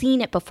I've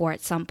seen it before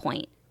at some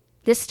point.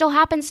 This still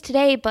happens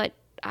today, but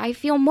I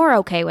feel more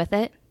okay with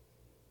it.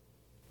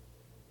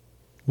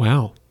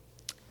 Wow.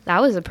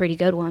 That was a pretty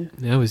good one.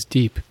 That was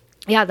deep.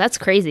 Yeah, that's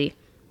crazy.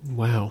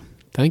 Wow.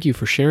 Thank you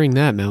for sharing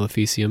that,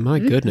 Maleficium. My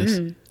goodness.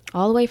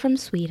 All the way from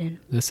Sweden.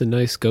 That's a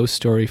nice ghost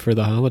story for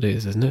the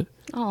holidays, isn't it?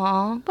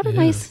 Aw, what a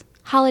nice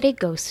holiday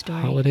ghost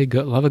story.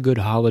 Love a good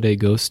holiday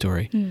ghost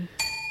story.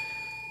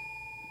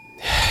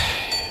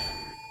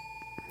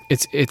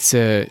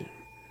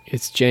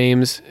 It's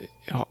James,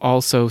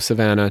 also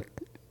Savannah,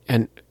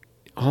 and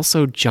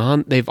also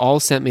John. They've all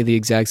sent me the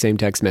exact same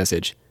text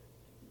message.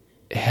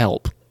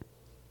 Help.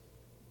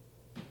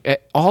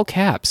 All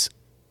caps,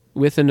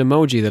 with an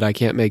emoji that I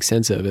can't make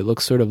sense of. It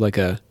looks sort of like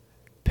a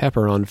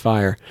pepper on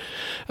fire.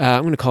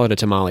 I'm going to call it a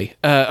tamale.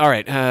 All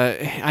right.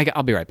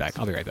 I'll be right back.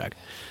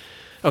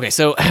 Okay,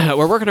 so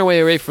we're working our way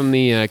away from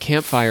the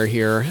campfire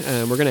here.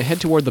 We're going to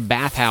head toward the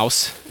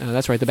bathhouse.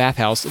 That's right, the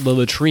bathhouse, the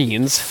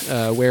latrines,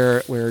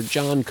 where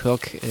John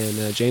Cook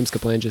and James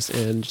Kaplangis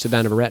and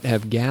Savannah Barrett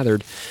have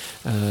gathered.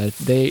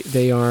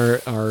 They are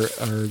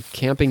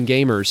camping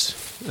gamers.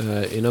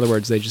 In other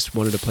words, they just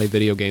wanted to play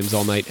video games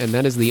all night, and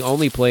that is the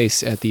only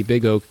place at the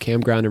Big Oak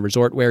Campground and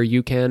Resort where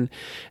you can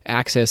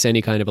access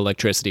any kind of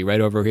electricity.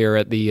 Right over here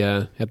at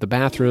the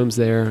bathrooms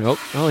there.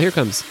 Oh, here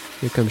comes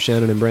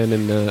Shannon and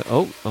Brandon.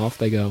 Off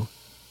they go.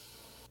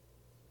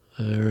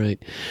 All right.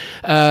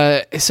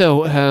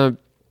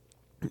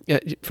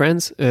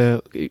 Friends,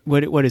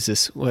 what is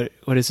this?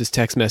 What is this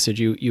text message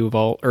you have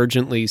all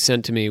urgently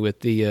sent to me with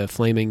the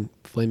flaming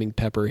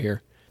pepper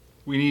here?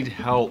 We need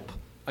help.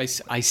 I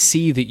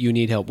see that you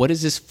need help. What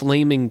is this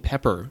flaming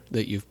pepper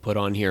that you've put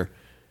on here?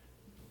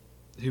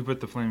 Who put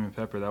the flaming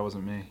pepper? That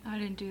wasn't me. I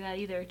didn't do that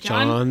either.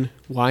 John,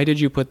 why did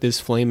you put this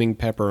flaming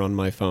pepper on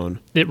my phone?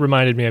 It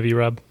reminded me of you,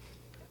 Rob.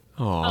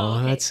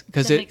 Oh, that's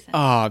because makes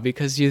sense.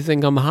 because you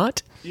think I'm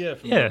hot?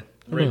 Yeah.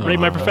 Rate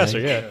my professor,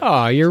 yeah.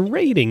 Oh, you're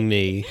rating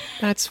me.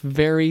 That's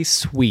very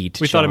sweet.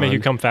 We thought it'd make you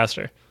come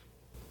faster.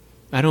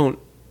 I don't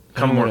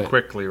Come more wanna-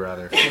 quickly,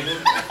 rather.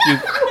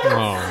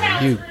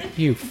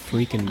 You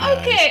freaking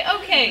guys.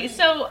 Okay.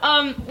 So,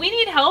 we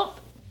need help.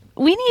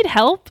 We need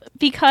help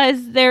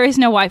because there is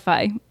no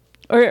Wi-Fi.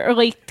 Or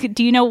like,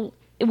 do you know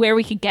where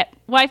we could get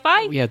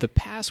Wi-Fi? Yeah, the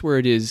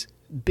password is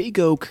Big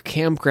Oak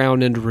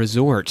Campground and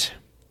Resort.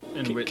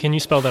 Can you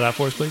spell that out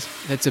for us, please?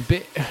 That's a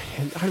bit.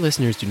 Our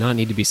listeners do not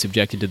need to be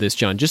subjected to this,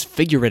 John. Just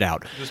figure it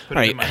out. Just put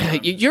All it in my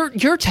right,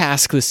 your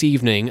task this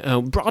evening,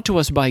 brought to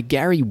us by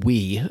Gary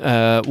Wee,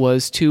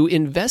 was to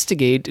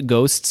investigate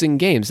ghosts in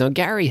games. Now,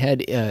 Gary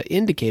had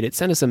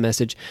sent us a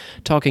message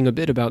talking a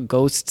bit about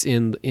ghosts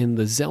in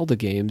the Zelda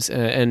games,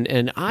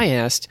 and I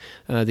asked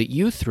that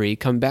you three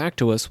come back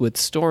to us with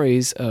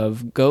stories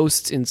of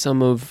ghosts in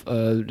some of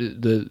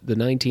the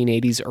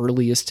 1980s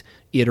earliest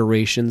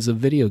iterations of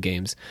video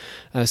games.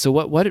 So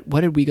what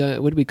did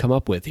we come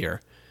up with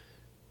here?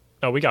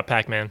 Oh, we got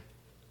Pac-Man.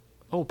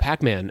 Oh,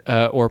 Pac-Man,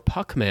 or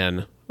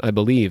Puck-Man, I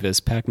believe,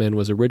 as Pac-Man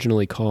was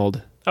originally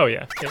called. Oh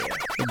yeah.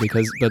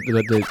 Because but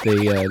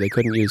they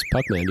couldn't use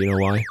Puck-Man. Do you know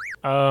why?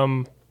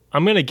 I'm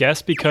gonna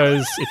guess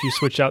because if you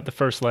switch out the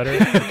first letter,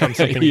 it becomes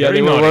something yeah, very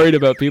they were naughty. worried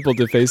about people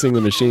defacing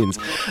the machines.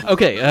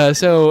 Okay,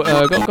 so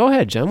go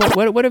ahead, John.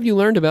 What have you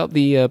learned about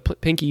the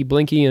Pinky,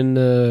 Blinky, and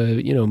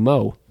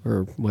Mo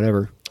or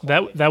whatever?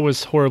 That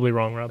was horribly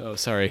wrong, Rob. Oh,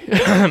 sorry.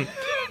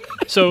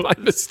 So my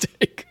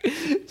mistake.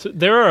 So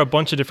there are a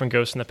bunch of different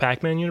ghosts in the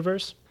Pac-Man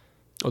universe.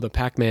 Oh, the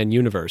Pac-Man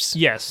universe.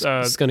 Yes.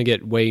 It's going to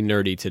get way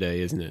nerdy today,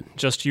 isn't it?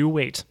 Just you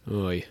wait.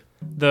 Oy.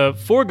 The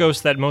 4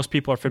 ghosts that most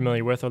people are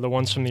familiar with are the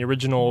ones from the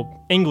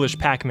original English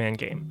Pac-Man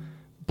game.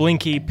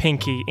 Blinky,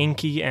 Pinky,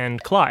 Inky, and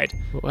Clyde.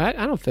 Well,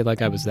 I don't feel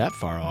like I was that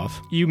far off.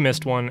 You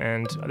missed one,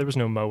 and there was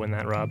no Mo in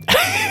that, Rob.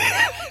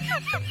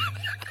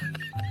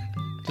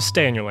 Just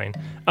stay in your lane.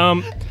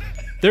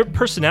 Their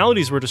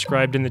personalities were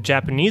described in the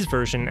Japanese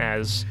version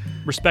as,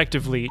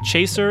 respectively,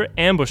 chaser,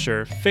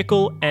 ambusher,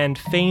 fickle, and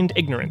feigned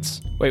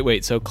ignorance.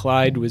 Wait, so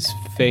Clyde was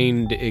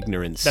feigned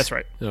ignorance. That's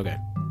right. Okay.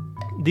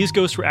 These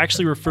ghosts were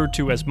actually referred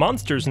to as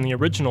monsters in the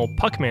original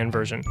Puck-Man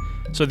version,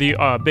 so the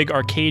big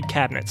arcade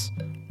cabinets.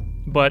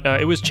 But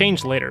it was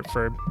changed later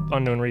for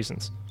unknown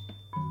reasons.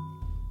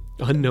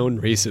 Unknown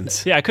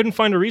reasons. Yeah, I couldn't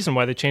find a reason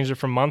why they changed it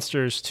from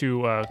monsters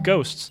to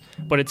ghosts,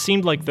 but it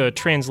seemed like the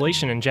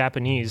translation in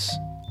Japanese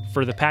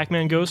for the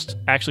Pac-Man ghost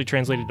actually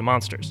translated to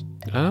monsters.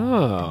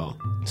 Oh.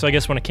 So I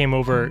guess when it came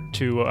over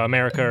to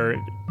America or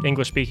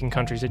English-speaking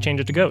countries, they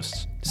changed it to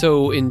ghosts.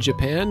 So in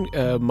Japan,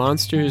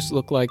 monsters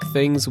look like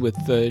things with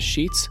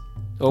sheets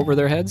over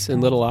their heads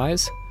and little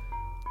eyes?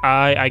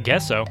 I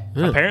guess so,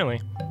 apparently.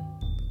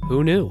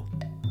 Who knew?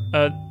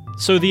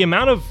 So the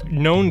amount of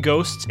known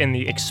ghosts in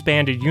the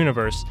expanded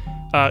universe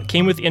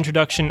came with the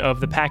introduction of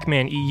the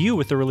Pac-Man EU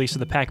with the release of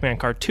the Pac-Man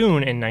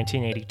cartoon in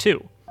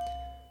 1982.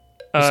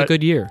 It's a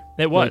good year.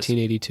 It was.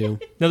 1982.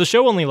 Now, the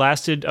show only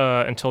lasted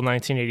until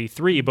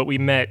 1983, but we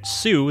met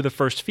Sue, the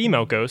first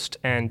female ghost,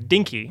 and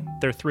Dinky,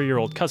 their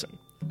 3-year-old cousin.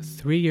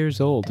 3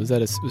 years old. Was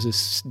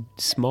this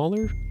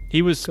smaller?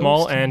 He was ghost?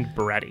 small and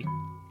bratty.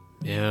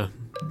 Yeah,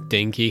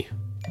 Dinky.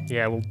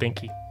 Yeah, little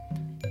Dinky.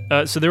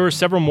 So there were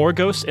several more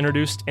ghosts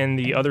introduced in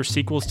the other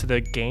sequels to the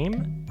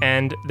game,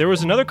 and there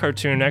was another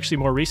cartoon, actually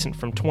more recent,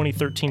 from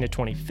 2013 to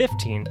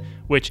 2015,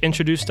 which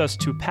introduced us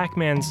to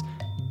Pac-Man's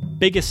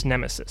biggest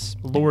nemesis,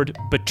 Lord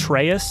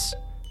Betrayus,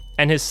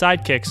 and his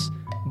sidekicks,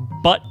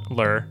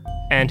 Butler,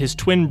 and his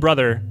twin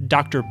brother,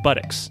 Dr.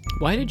 Buttocks.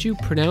 Why did you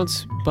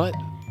pronounce butt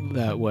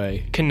that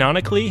way?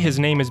 Canonically, his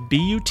name is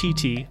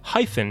Butt-Ler.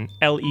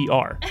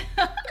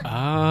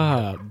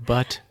 Ah,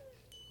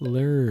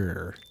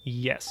 Butler.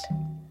 Yes.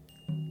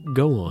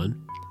 Go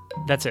on.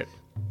 That's it.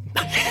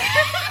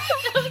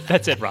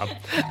 That's it, Rob.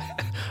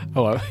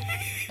 Oh,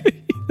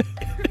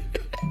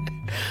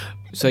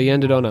 so you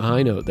ended on a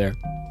high note there.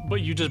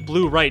 But you just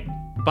blew right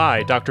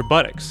by Dr.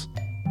 Buttocks.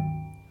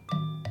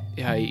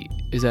 Yeah,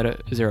 is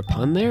there a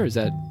pun there? Is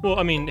that? Well,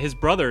 I mean, his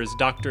brother is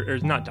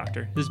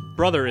his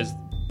brother is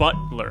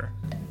Butler.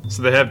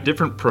 So they have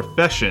different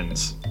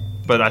professions,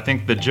 but I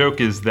think the joke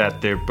is that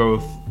they're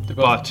both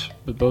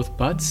Both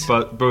butts?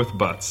 But both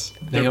butts.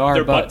 They're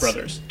butts. butt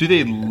brothers. Do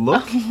they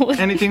look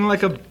anything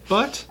like a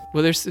butt?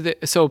 Well,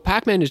 so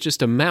Pac-Man is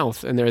just a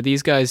mouth, and there are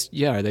these guys.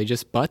 Yeah, are they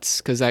just butts?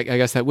 Because I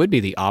guess that would be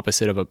the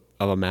opposite of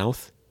a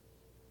mouth.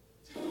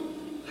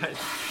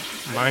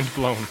 Mind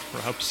blown,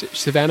 Rob.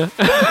 Savannah,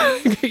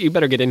 you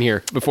better get in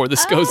here before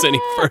this goes any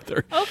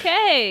further.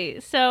 Okay,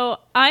 so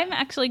I'm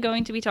actually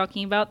going to be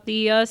talking about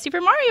the Super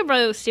Mario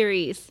Bros.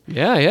 Series.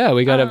 Yeah,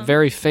 we got a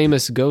very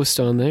famous ghost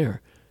on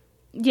there.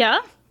 Yeah.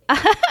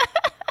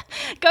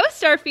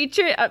 Ghosts are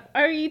featured.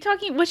 Are you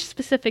talking which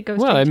specific ghost?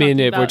 Well, are you I mean,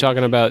 talking if about? we're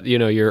talking about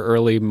your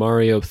early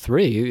Mario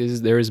 3,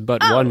 there is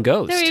but one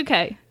ghost.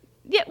 Okay.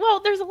 Yeah, well,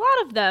 there's a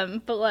lot of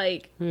them, but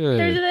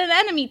there's an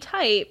enemy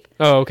type.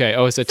 Oh, okay.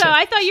 Oh, it's a. So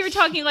I thought you were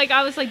talking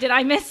I was like, did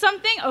I miss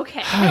something?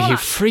 Okay. Oh, you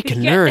freaking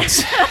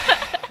nerds.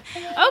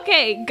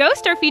 Okay,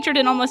 ghosts are featured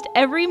in almost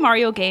every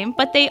Mario game,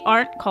 but they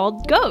aren't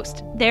called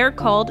ghost. They're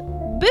called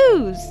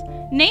boos,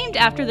 named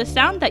after the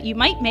sound that you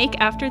might make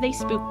after they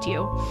spooked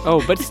you.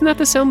 Oh, but isn't that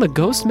the sound the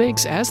ghost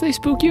makes as they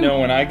spook you? No,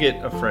 when I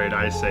get afraid,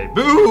 I say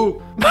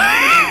boo.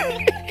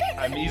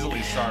 I'm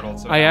easily startled.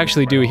 So I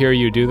actually do hear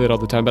you do that all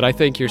the time, but I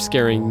think you're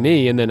scaring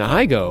me, and then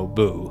I go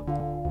boo.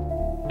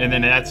 And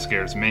then that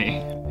scares me.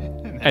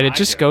 And it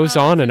just goes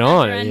on and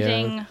on.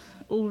 Ending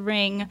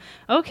ring.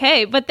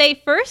 Okay, but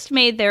they first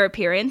made their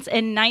appearance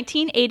in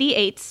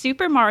 1988's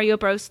Super Mario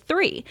Bros.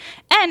 3.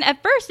 And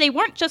at first, they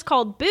weren't just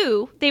called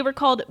Boo, they were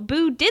called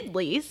Boo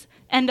Diddleys.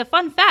 And a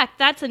fun fact,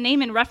 that's a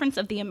name in reference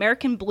of the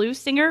American blues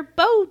singer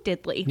Bo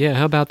Diddley. Yeah,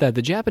 how about that?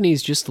 The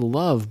Japanese just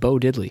love Bo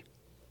Diddley.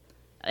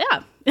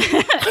 Yeah.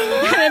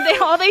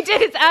 All they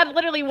did is add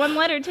literally one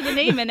letter to the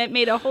name, and it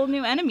made a whole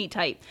new enemy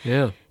type.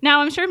 Yeah.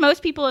 Now, I'm sure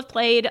most people have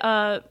played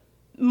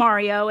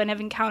Mario and have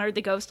encountered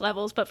the ghost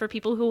levels, but for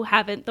people who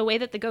haven't, the way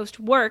that the ghosts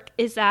work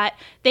is that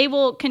they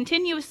will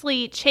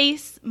continuously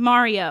chase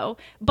Mario,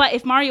 but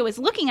if Mario is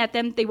looking at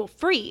them, they will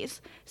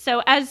freeze.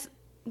 So as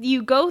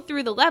you go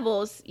through the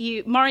levels,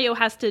 Mario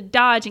has to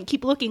dodge and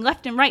keep looking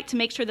left and right to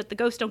make sure that the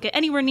ghosts don't get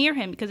anywhere near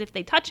him, because if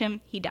they touch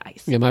him, he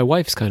dies. Yeah, my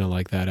wife's kind of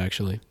like that,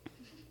 actually.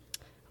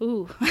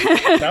 Ooh.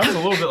 Sounds a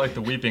little bit like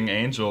the Weeping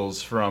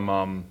Angels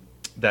from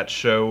that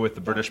show with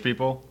the British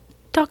people.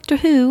 Doctor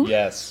Who?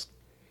 Yes.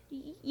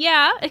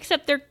 Yeah,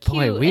 except they're cute.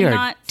 Boy, we and are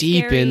not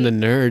deep scary. in the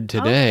nerd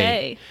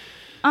today. Okay.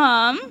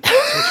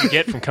 That's what you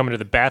get from coming to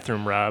the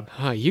bathroom, Rob.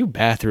 You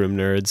bathroom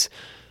nerds.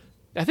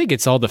 I think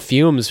it's all the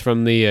fumes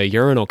from the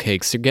urinal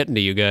cakes. They're getting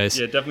to you guys.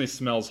 Yeah, it definitely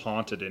smells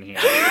haunted in here.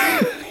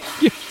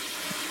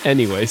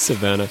 Anyway,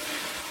 Savannah.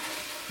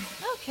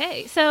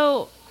 Okay,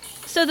 so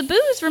the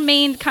Boos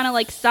remained kind of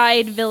like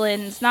side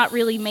villains, not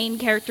really main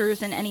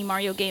characters in any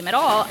Mario game at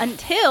all,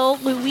 until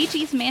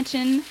Luigi's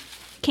Mansion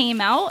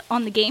came out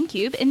on the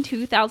GameCube in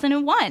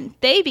 2001.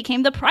 They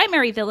became the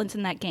primary villains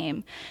in that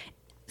game.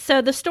 So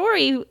the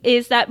story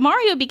is that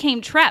Mario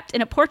became trapped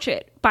in a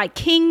portrait by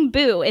King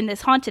Boo in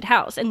this haunted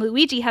house, and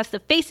Luigi has to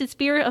face his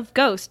fear of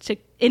ghosts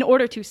in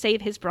order to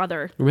save his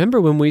brother. Remember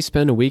when we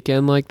spent a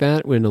weekend like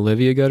that when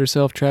Olivia got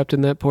herself trapped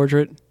in that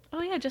portrait?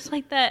 Oh yeah, just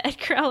like that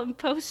Edgar Allan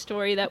Poe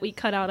story that we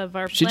cut out of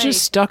our She play.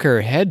 just stuck her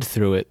head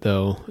through it,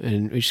 though,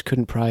 and we just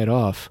couldn't pry it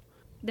off.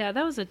 Yeah,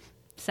 that was a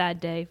sad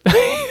day.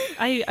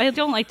 I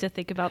don't like to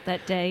think about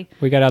that day.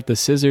 We got out the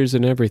scissors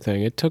and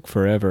everything. It took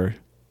forever.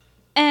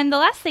 And the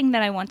last thing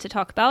that I want to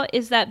talk about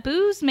is that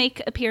Boos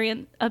make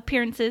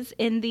appearances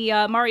in the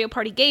Mario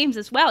Party games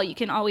as well. You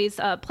can always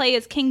play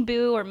as King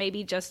Boo, or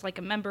maybe just like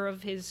a member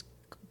of his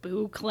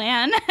Boo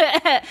clan.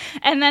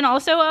 And then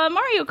also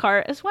Mario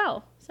Kart as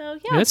well. So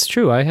yeah. That's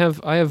true. I have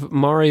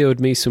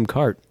Mario'd me some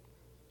kart.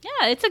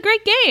 Yeah, it's a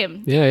great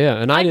game. Yeah.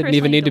 And I didn't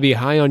even need to be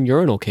high on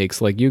urinal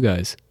cakes like you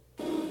guys.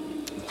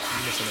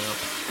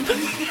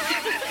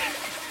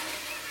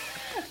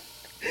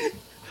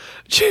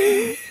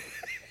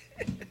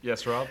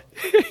 Yes, Rob?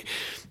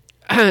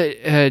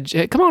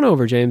 Come on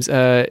over, James.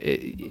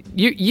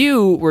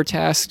 You were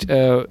tasked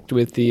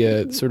with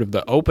the sort of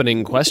the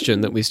opening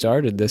question that we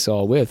started this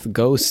all with,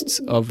 ghosts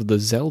of the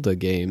Zelda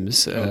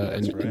games,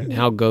 and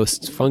how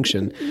ghosts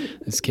function.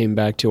 This came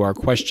back to our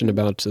question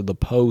about the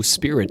Poe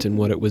spirit and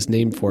what it was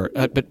named for.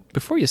 But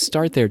before you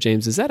start there,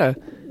 James, is that a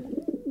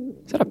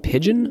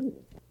pigeon?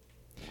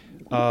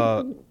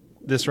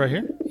 This right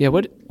here? Yeah.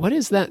 What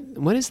is that?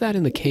 What is that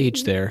in the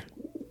cage there?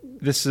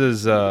 This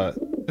is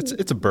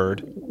it's a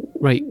bird.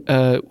 Right.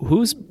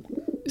 Who's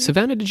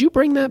Savannah? Did you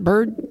bring that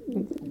bird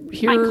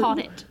here? I caught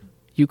it.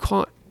 You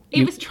caught.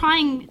 It was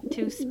trying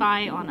to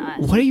spy on us.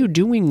 What are you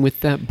doing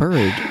with that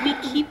bird? We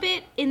keep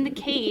it in the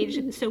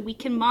cage so we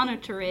can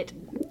monitor it.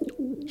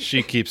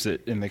 She keeps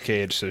it in the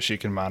cage so she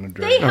can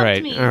monitor They it.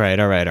 helped me. All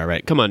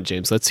right. Come on,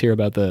 James. Let's hear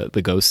about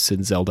the ghosts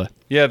in Zelda.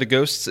 Yeah, the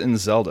ghosts in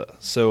Zelda.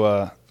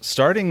 So,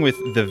 starting with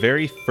the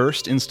very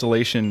first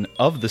installation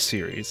of the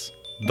series,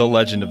 The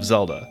Legend of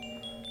Zelda,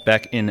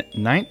 back in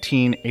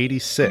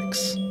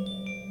 1986.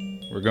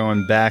 We're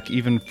going back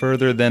even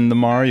further than the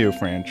Mario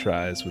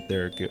franchise with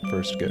their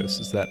first ghosts.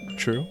 Is that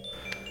true?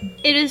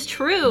 It is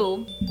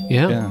true.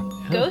 Yeah.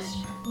 Ghosts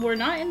were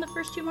not in the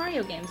first two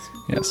Mario games.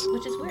 Yes.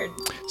 Which is weird.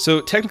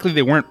 So technically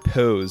they weren't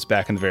Poes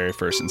back in the very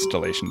first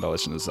installation of The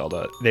Legend of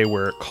Zelda. They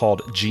were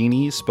called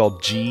Genies,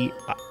 spelled G-H-I-N-I.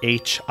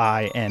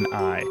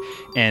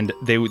 And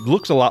they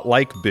looked a lot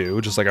like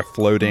Boo, just like a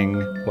floating,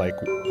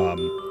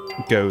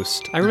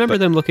 ghost. I remember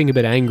them looking a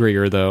bit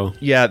angrier, though.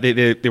 Yeah,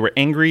 they were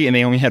angry and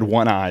they only had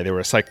one eye. They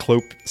were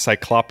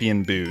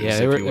cyclopean Boos. Yeah,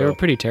 they were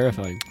pretty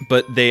terrifying.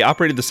 But they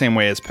operated the same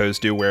way as Poes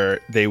do, where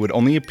they would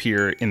only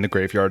appear in the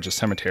graveyards or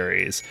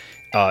cemeteries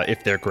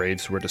if their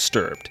graves were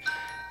disturbed.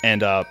 And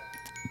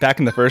back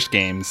in the first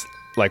games,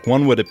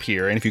 one would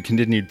appear, and if you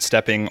continued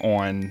stepping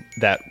on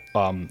that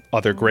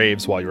other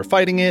graves while you were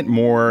fighting it,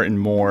 more and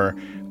more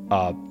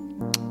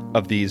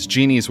of these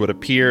genies would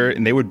appear,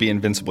 and they would be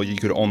invincible. You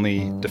could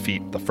only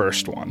defeat the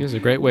first one. It was a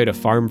great way to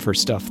farm for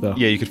stuff, though.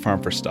 Yeah, you could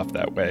farm for stuff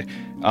that way.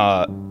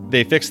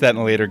 They fixed that in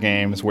the later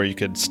games where you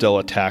could still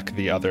attack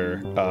the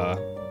other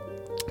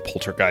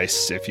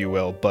poltergeists, if you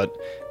will. But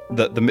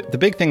the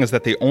big thing is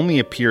that they only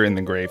appear in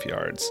the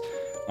graveyards.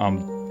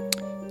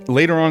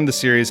 Later on in the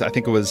series, I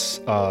think it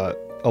was A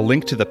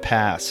Link to the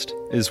Past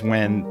is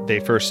when they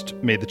first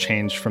made the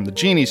change from the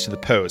genies to the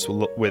Poes,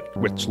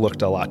 which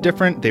looked a lot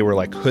different. They were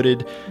like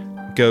hooded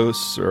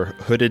ghosts or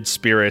hooded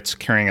spirits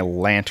carrying a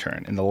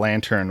lantern, and the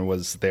lantern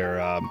was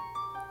their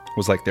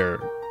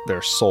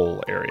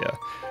soul area,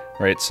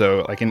 right?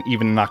 So in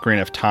even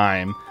Ocarina of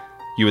Time,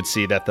 you would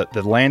see that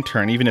the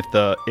lantern, even if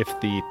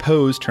the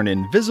pose turned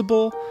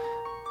invisible,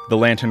 the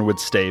lantern would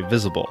stay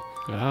visible.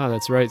 Ah,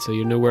 that's right. So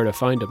you know where to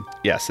find them.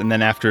 Yes, and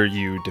then after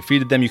you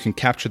defeated them, you can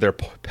capture their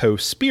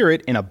pose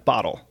spirit in a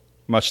bottle,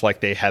 much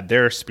like they had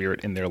their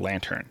spirit in their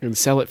lantern. And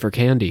sell it for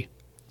candy.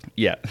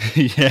 Yeah,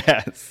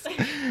 yes.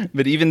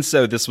 But even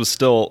so, this was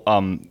still,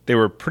 they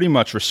were pretty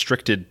much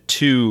restricted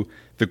to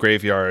the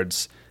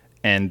graveyards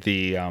and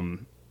the...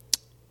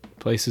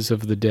 Places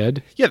of the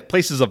dead? Yeah,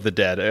 Places of the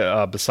Dead,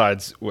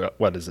 besides,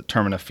 what is it,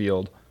 Termina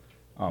Field?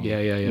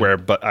 Yeah. Where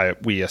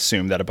we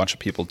assume that a bunch of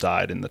people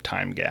died in the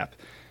time gap.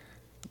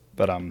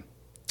 But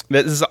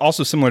this is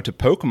also similar to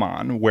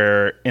Pokemon,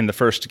 where in the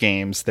first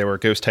games there were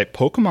ghost-type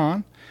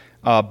Pokemon,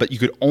 but you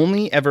could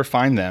only ever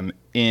find them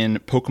in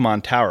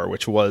Pokemon Tower,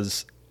 which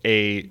was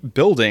a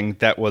building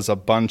that was a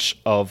bunch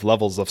of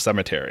levels of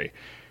cemetery,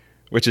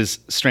 which is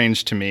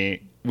strange to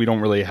me. We don't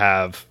really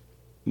have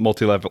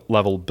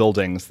multi-level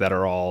buildings that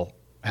are all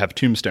have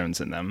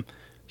tombstones in them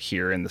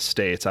here in the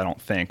States, I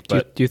don't think.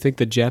 But do you think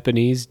the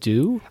Japanese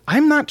do?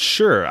 I'm not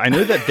sure. I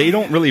know that they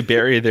don't really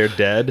bury their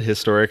dead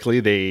historically.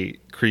 They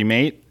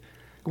cremate.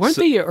 Weren't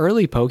the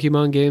early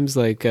Pokemon games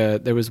like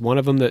there was one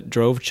of them that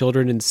drove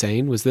children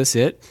insane? Was this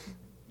it?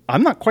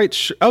 I'm not quite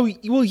sure. Oh,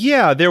 well,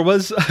 yeah. There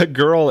was a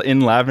girl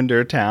in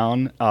Lavender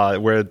Town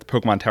where the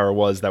Pokemon Tower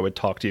was that would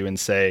talk to you and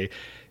say,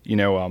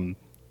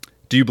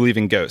 do you believe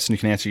in ghosts? And you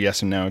can answer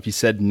yes or no. If you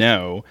said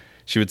no,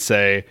 she would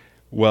say,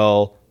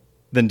 well,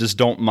 then just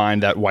don't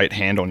mind that white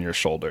hand on your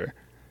shoulder.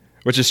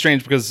 Which is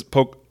strange because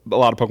a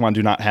lot of Pokemon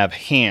do not have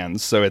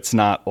hands, so it's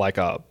not like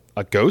a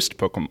ghost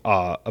Pokemon.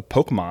 A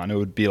Pokemon, it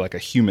would be like a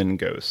human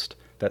ghost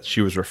that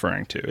she was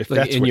referring to. If like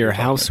that's in what your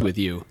house with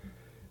you.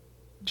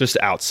 Just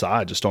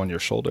outside, just on your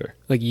shoulder.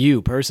 Like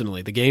you,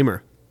 personally, the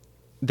gamer.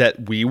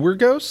 That we were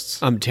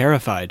ghosts? I'm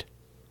terrified.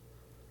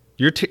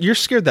 You're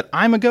scared that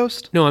I'm a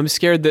ghost? No, I'm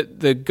scared that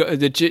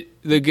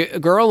the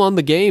girl on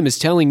the game is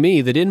telling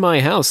me that in my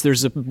house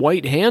there's a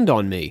white hand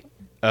on me.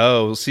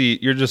 Oh, see,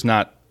 you're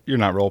not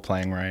role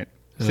playing, right?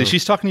 Oh. See,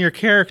 she's talking to your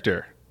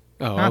character,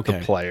 not the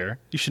player.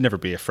 You should never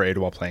be afraid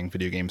while playing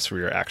video games for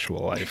your actual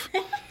life.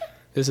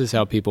 This is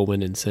how people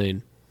went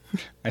insane.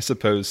 I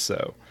suppose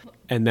so.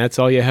 And that's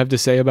all you have to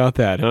say about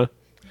that, huh?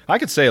 I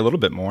could say a little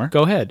bit more.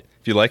 Go ahead.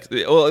 If you like.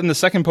 Well, in the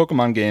second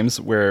Pokemon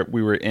games, where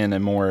we were in a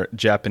more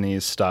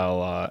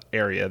Japanese-style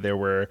area, there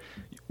were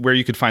where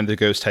you could find the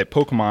ghost-type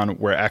Pokemon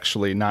were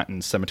actually not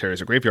in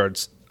cemeteries or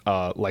graveyards,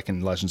 like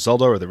in Legend of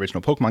Zelda or the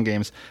original Pokemon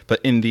games, but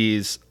in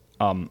these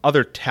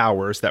other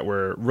towers that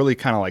were really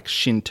kind of like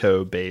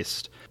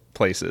Shinto-based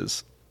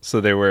places. So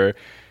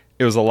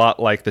it was a lot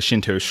like the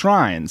Shinto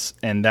shrines,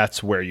 and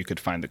that's where you could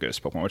find the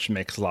ghost Pokemon, which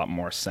makes a lot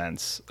more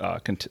sense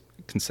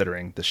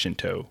considering the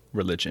Shinto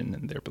religion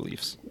and their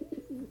beliefs.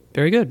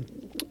 Very good.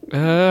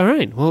 All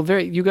right. Well,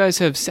 you guys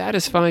have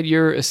satisfied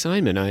your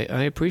assignment.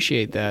 I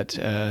appreciate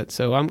that.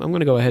 So I'm going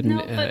to go ahead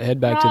and head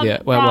back to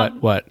the...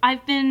 Rob, what?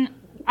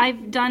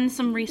 I've done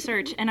some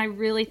research, and I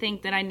really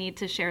think that I need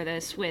to share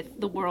this with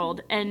the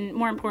world, and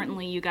more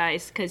importantly, you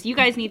guys, because you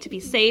guys need to be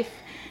safe.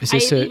 I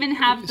even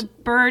have the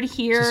bird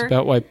here. Is this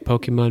about why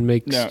Pokemon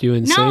makes you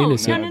insane?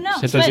 No.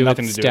 Has to do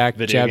with stacked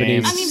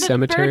Japanese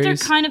cemeteries?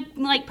 Birds are kind of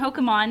like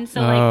Pokemon,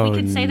 so we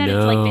could say that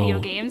it's like video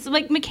games.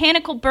 Like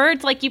mechanical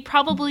birds, like you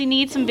probably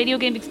need some video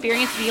game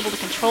experience to be able to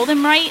control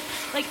them right.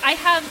 Like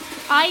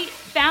I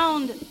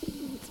found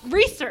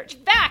research,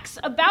 facts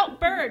about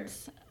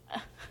birds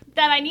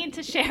that I need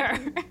to share.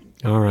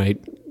 All right.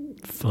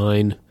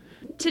 Fine.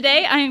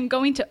 Today, I am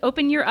going to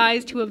open your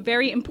eyes to a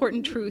very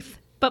important truth.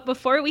 But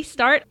before we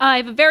start, I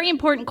have a very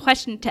important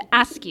question to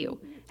ask you.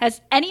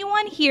 Has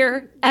anyone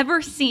here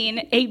ever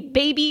seen a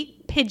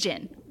baby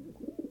pigeon?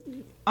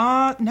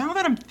 Now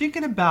that I'm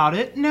thinking about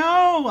it,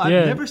 no.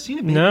 I've never seen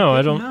a baby pigeon.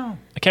 I don't. No.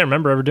 I can't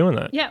remember ever doing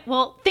that. Yeah,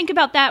 well, think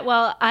about that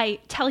while I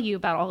tell you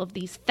about all of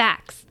these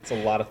facts. It's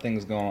a lot of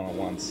things going on at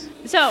once.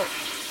 So,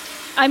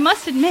 I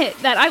must admit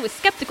that I was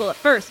skeptical at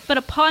first, but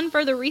upon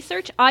further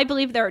research, I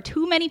believe there are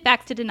too many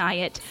facts to deny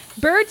it.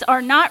 Birds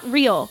are not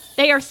real.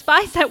 They are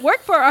spies that work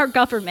for our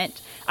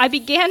government. I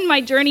began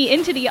my journey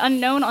into the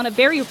unknown on a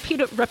very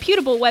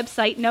reputable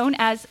website known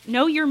as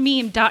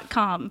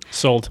knowyourmeme.com.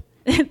 Sold.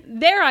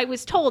 There I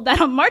was told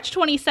that on March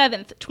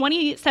 27th,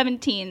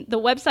 2017, the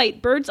website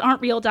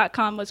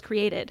birdsaren'treal.com was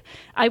created.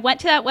 I went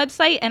to that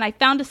website and I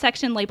found a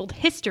section labeled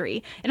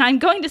History, and I'm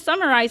going to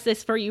summarize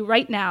this for you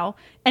right now.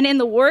 And in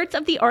the words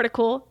of the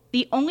article,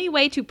 the only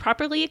way to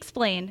properly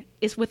explain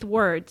is with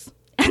words.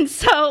 And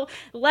so,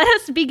 let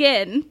us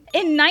begin.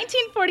 In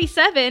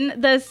 1947,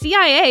 the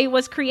CIA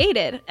was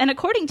created, and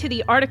according to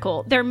the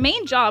article, their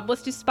main job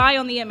was to spy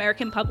on the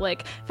American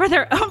public, for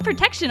their own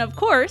protection, of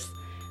course.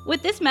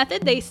 With this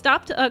method, they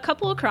stopped a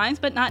couple of crimes,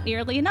 but not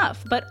nearly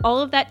enough. But all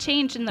of that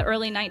changed in the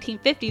early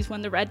 1950s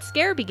when the Red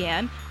Scare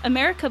began.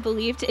 America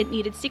believed it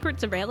needed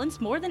secret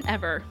surveillance more than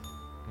ever.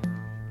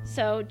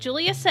 So,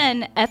 Julius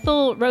and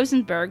Ethel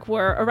Rosenberg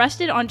were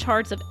arrested on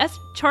charges of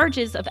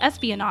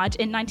espionage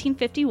in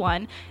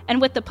 1951,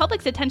 and with the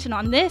public's attention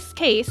on this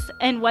case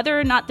and whether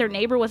or not their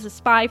neighbor was a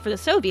spy for the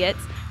Soviets,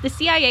 the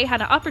CIA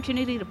had an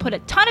opportunity to put a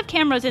ton of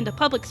cameras into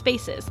public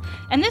spaces,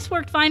 and this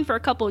worked fine for a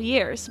couple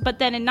years. But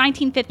then in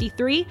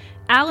 1953,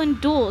 Alan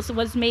Dulles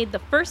was made the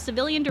first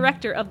civilian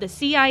director of the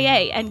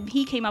CIA, and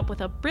he came up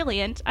with a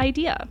brilliant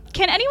idea.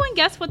 Can anyone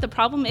guess what the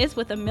problem is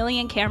with 1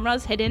 million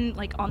cameras hidden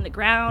like on the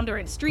ground or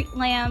in street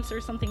lamps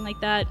or something like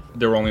that?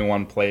 There were only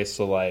one place,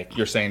 so like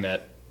you're saying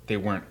that they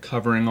weren't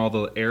covering all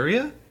the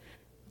area?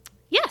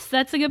 Yes,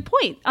 that's a good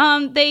point.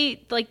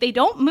 They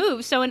don't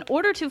move, so in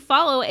order to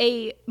follow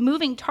a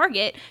moving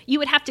target, you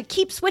would have to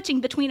keep switching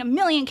between 1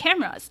 million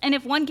cameras. And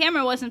if one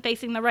camera wasn't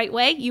facing the right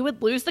way, you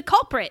would lose the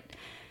culprit.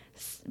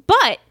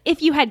 But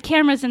if you had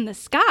cameras in the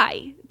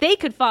sky, they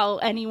could follow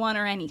anyone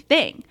or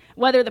anything,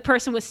 whether the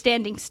person was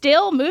standing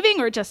still, moving,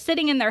 or just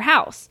sitting in their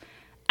house.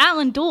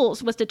 Alan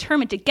Dulles was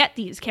determined to get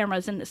these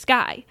cameras in the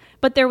sky,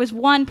 but there was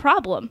one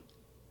problem.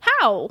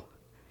 How?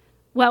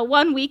 Well,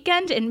 one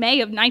weekend in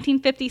May of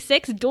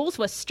 1956, Dulles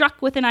was struck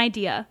with an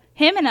idea.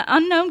 Him and an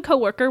unknown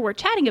coworker were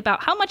chatting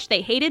about how much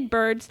they hated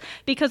birds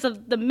because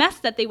of the mess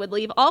that they would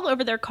leave all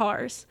over their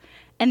cars.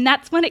 And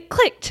that's when it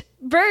clicked.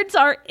 Birds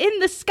are in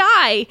the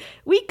sky.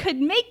 We could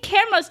make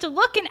cameras to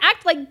look and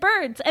act like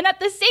birds, and at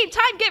the same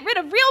time get rid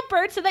of real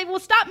birds so they will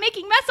stop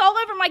making mess all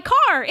over my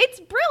car. It's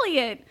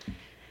brilliant.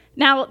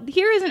 Now,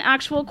 here is an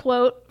actual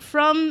quote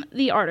from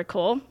the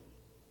article.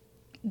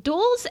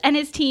 Dulles and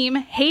his team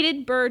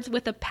hated birds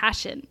with a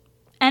passion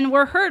and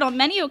were heard on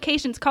many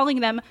occasions calling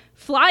them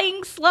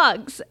flying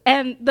slugs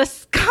and the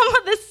scum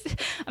of the...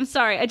 I'm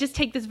sorry, I just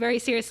take this very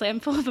seriously. I'm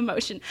full of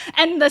emotion.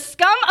 And the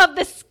scum of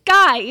the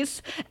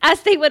skies,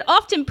 as they would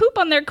often poop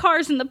on their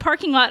cars in the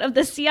parking lot of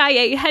the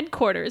CIA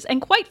headquarters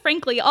and quite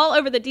frankly all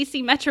over the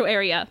DC metro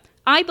area.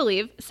 I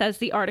believe, says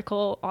the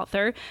article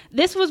author,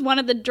 this was one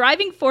of the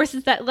driving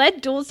forces that led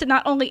Dulles to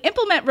not only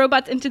implement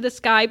robots into the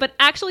sky, but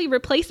actually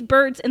replace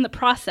birds in the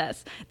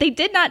process. They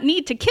did not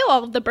need to kill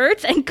all of the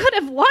birds and could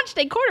have launched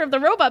a quarter of the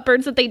robot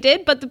birds that they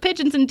did, but the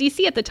pigeons in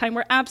DC at the time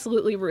were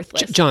absolutely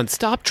ruthless. John,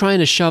 stop trying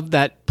to shove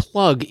that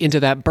plug into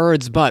that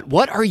bird's butt.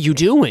 What are you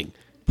doing?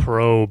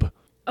 Probe.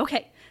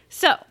 Okay,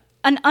 so...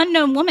 an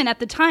unknown woman at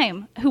the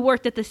time who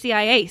worked at the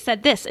CIA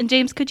said this. And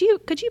James, could you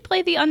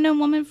play the unknown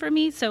woman for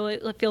me so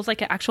it feels like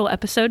an actual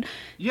episode?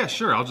 Yeah,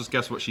 sure. I'll just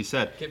guess what she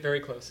said. Get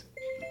very close.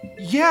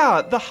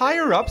 Yeah, the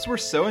higher-ups were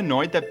so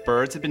annoyed that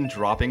birds had been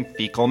dropping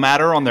fecal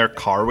matter on their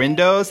car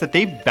windows that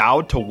they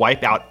vowed to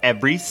wipe out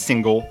every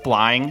single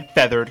flying,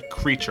 feathered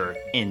creature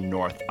in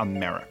North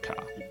America.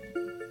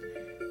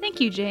 Thank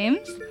you,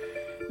 James.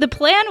 The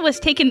plan was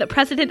taken to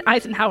President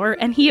Eisenhower,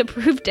 and he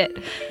approved it.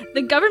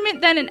 The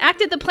government then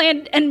enacted the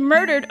plan and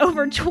murdered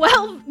over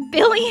 12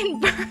 billion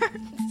birds.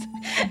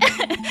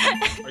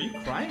 Are you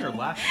crying or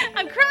laughing?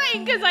 I'm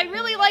crying because I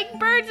really like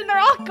birds, and they're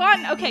all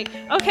gone.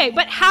 Okay,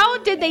 but how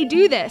did they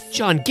do this?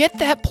 John, get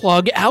that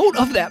plug out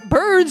of that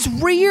bird's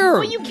rear.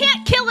 Well, you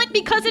can't kill it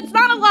because it's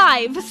not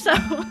alive, so...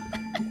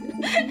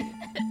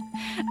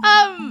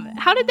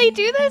 how did they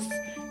do this?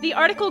 The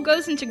article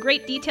goes into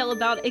great detail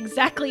about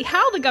exactly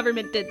how the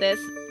government did this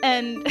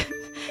and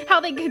how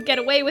they could get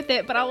away with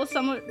it, but I will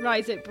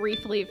summarize it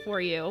briefly for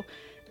you.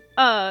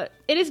 It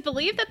is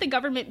believed that the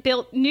government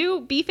built new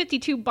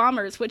B-52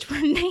 bombers, which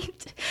were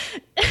named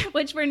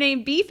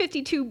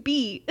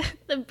B-52B.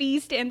 The B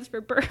stands for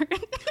bird. In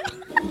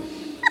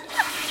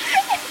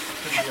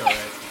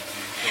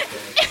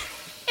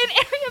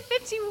Area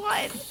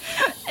 51.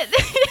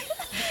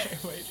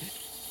 Wait.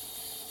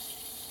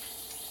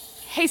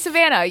 Hey,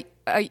 Savannah,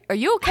 are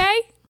you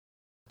okay?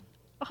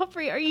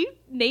 Aubrey, are you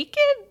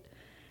naked?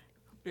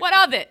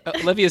 What of it?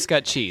 Olivia's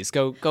got cheese.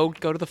 Go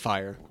to the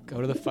fire. Go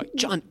to the fire.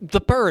 John,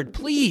 the bird,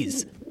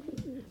 please.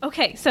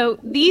 Okay, so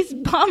these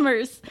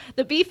bombers,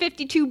 the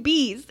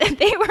B-52Bs,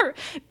 they were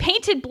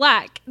painted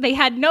black. They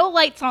had no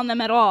lights on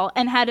them at all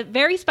and had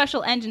very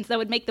special engines that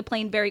would make the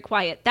plane very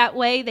quiet. That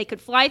way, they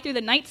could fly through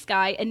the night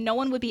sky and no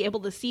one would be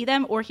able to see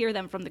them or hear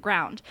them from the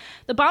ground.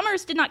 The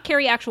bombers did not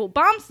carry actual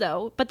bombs,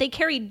 though, but they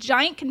carried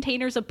giant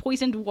containers of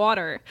poisoned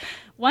water.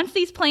 Once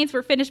these planes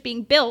were finished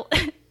being built,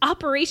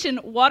 Operation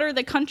Water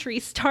the Country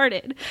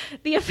started.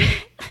 The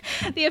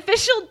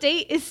official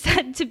date is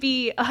said to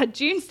be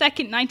June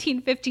 2nd,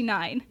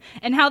 1959.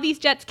 And how these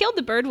jets killed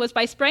the bird was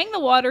by spraying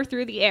the water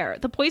through the air.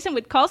 The poison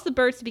would cause the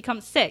birds to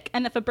become sick,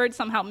 and if a bird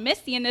somehow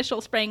missed the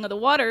initial spraying of the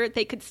water,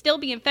 they could still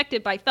be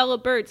infected by fellow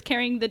birds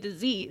carrying the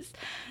disease.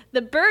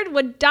 The bird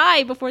would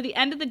die before the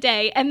end of the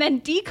day and then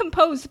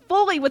decompose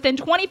fully within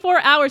 24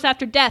 hours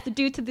after death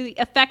due to the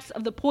effects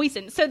of the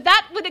poison. So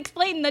that would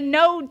explain the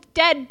no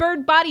dead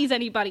bird bodies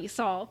anybody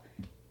saw.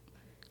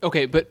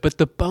 Okay, but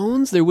the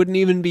bones? There wouldn't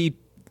even be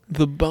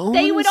the bones?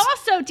 They would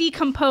also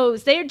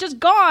decompose. They're just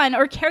gone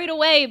or carried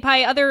away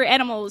by other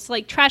animals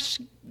like trash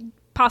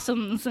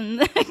possums and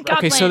goblins.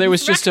 Okay, so there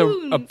was just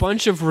a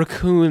bunch of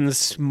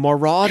raccoons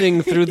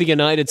marauding through the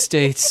United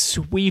States,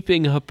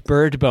 sweeping up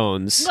bird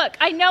bones. Look,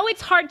 I know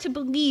it's hard to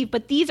believe,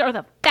 but these are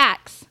the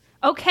facts.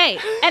 Okay,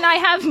 and I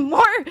have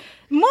more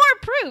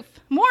proof,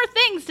 more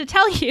things to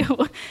tell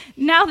you.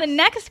 Now the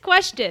next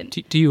question.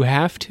 Do you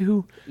have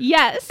to?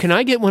 Yes. Can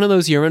I get one of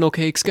those urinal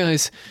cakes,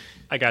 guys?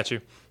 I got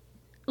you.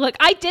 Look,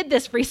 I did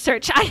this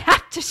research. I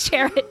have to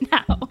share it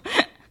now.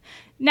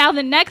 Now,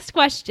 the next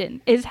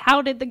question is,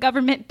 how did the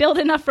government build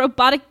enough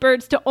robotic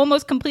birds to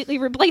almost completely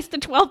replace the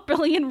 12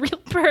 billion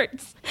real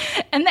birds?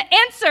 And the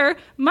answer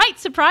might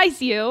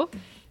surprise you.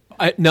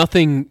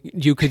 Nothing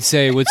you could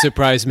say would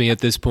surprise me at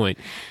this point.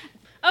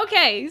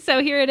 Okay,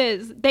 so here it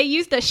is. They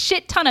used a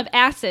shit ton of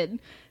acid.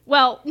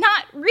 Well,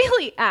 not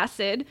really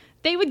acid.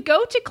 They would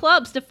go to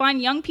clubs to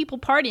find young people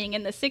partying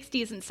in the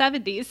 60s and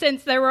 70s,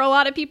 since there were a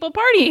lot of people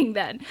partying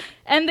then.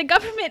 And the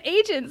government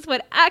agents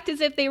would act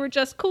as if they were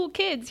just cool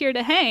kids here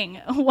to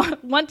hang.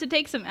 Want to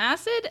take some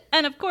acid?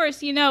 And of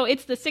course, you know,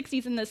 it's the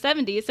 60s and the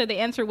 70s, so the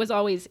answer was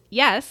always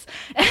yes.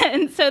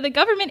 And so the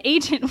government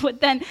agent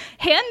would then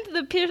hand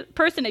the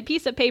person a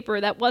piece of paper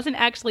that wasn't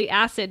actually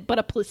acid, but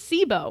a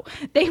placebo.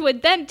 They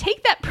would then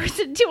take that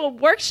person to a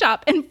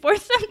workshop and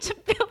force them to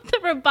build the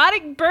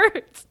robotic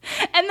birds.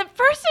 And the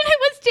person who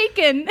was taken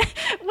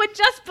would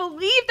just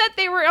believe that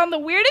they were on the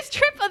weirdest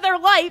trip of their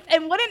life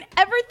and wouldn't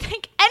ever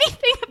think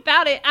anything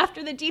about it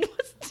after the deed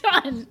was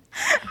done.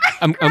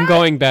 I'm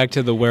going back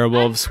to the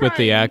werewolves with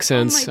the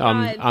accents. Oh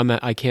my God.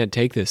 I can't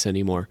take this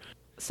anymore.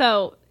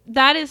 So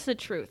that is the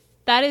truth.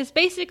 That is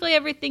basically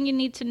everything you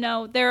need to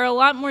know. There are a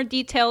lot more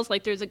details,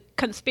 like there's a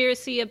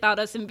conspiracy about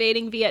us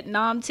invading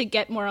Vietnam to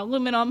get more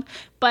aluminum,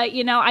 but,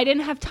 you know, I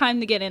didn't have time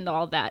to get into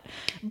all that.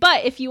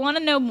 But if you want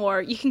to know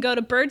more, you can go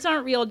to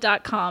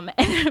birdsaren'treal.com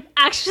and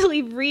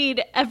actually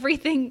read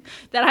everything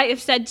that I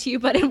have said to you,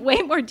 but in way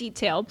more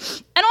detail.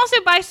 And also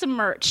buy some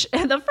merch.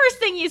 The first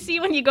thing you see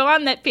when you go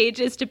on that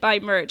page is to buy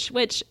merch,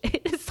 which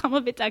some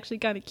of it's actually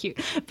kind of cute.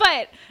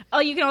 But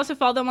you can also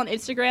follow them on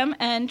Instagram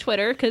and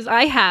Twitter, because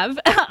I have.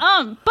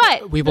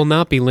 But we will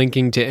not be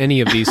linking to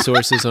any of these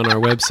sources on our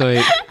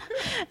website.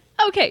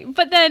 Okay,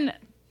 but then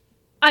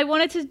I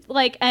wanted to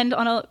end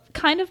on a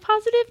kind of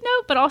positive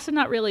note, but also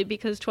not really,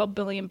 because 12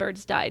 billion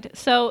birds died.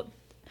 So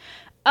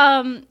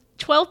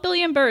 12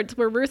 billion birds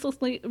were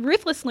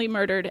ruthlessly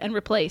murdered and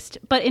replaced.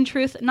 But in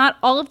truth, not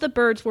all of the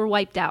birds were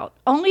wiped out.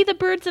 Only the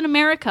birds in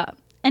America,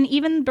 and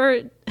even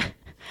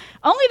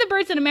only the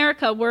birds in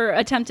America were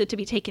attempted to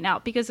be taken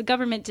out, because the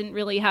government didn't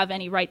really have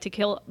any right to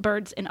kill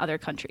birds in other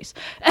countries.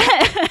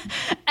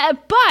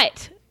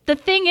 But the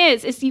thing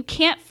is you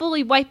can't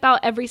fully wipe out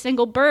every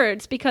single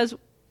bird because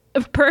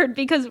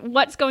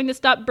what's going to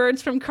stop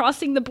birds from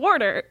crossing the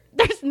border?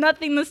 There's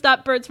nothing to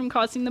stop birds from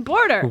crossing the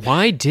border.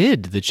 Why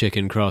did the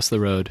chicken cross the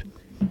road?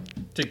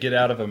 To get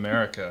out of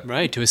America.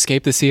 Right, to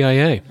escape the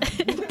CIA.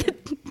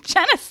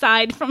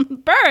 Genocide from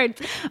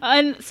birds.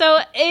 And so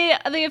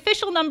the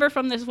official number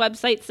from this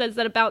website says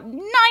that about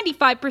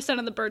 95%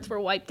 of the birds were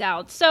wiped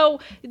out. So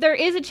there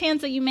is a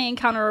chance that you may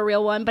encounter a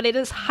real one, but it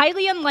is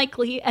highly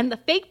unlikely, and the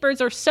fake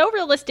birds are so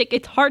realistic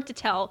it's hard to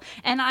tell.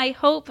 And I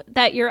hope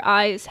that your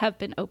eyes have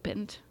been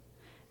opened.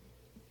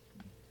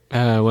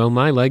 Well,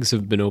 my legs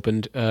have been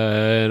opened,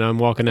 and I'm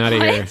walking out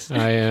of here.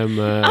 I am...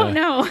 oh,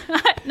 no.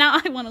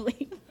 Now I want to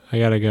leave. I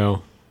gotta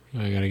go.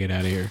 I gotta get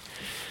out of here.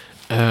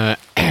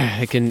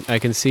 I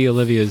can see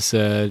Olivia's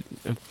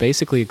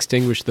basically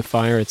extinguished the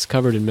fire. It's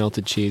covered in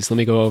melted cheese. Let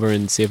me go over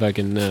and see if I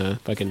can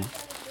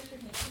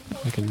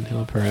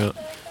help her out.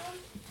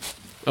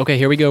 Okay,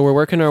 here we go. We're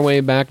working our way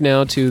back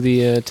now to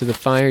the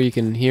fire. You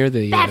can hear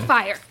the Bad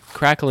fire.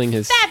 Crackling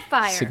has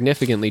fire.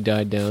 significally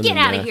died down. Get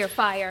out of here,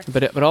 fire.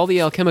 But all the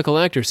alchemical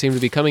actors seem to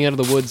be coming out of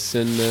the woods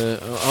and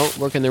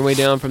working their way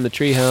down from the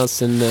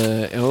treehouse. And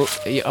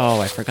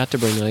I forgot to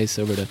bring ice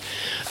over to.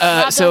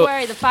 Don't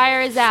worry, the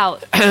fire is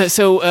out.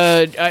 So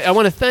I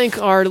want to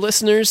thank our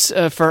listeners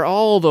for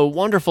all the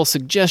wonderful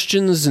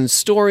suggestions and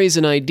stories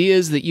and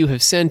ideas that you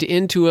have sent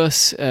in to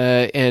us.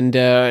 And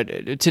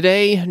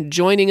today,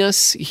 joining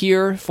us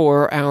here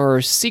for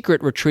our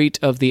secret retreat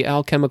of the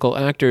alchemical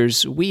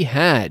actors, we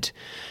had.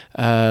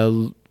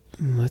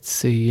 Let's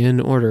see, in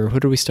order. Who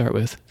do we start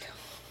with?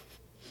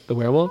 The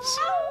werewolves?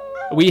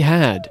 We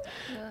had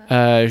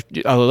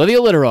Olivia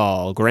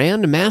Litterall,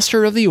 Grand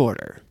Master of the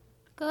Order.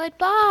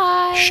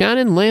 Goodbye.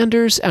 Shannon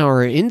Landers,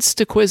 our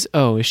Insta-quiz.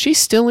 Oh, is she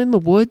still in the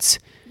woods?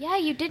 Yeah,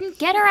 you didn't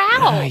get her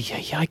out.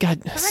 Yeah, I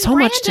got so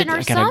much to do.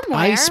 I got to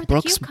ice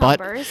Brooks' butt.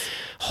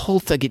 Whole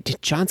thing.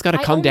 John's got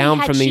to come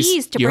down from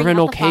these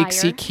urinal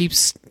cakes he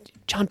keeps...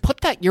 John,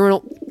 put that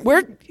urinal...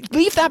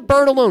 Leave that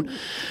bird alone.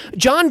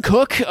 John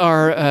Cook,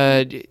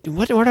 our...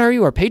 what are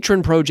you? Our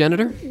patron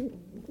progenitor?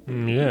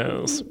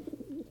 Yes.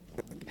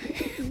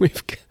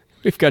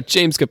 We've got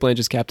James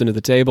Kaplanchis, captain of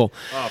the table.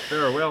 Oh,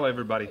 farewell,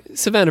 everybody.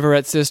 Savannah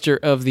Verrett, sister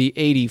of the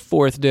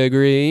 84th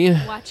degree.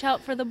 Watch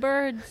out for the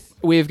birds.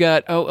 We've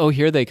got... Oh,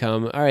 here they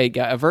come. All right,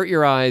 avert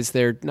your eyes.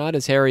 They're not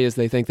as hairy as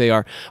they think they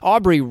are.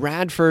 Aubrey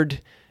Radford.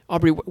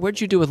 Aubrey,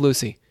 what'd you do with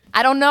Lucy?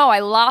 I don't know.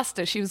 I lost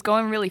her. She was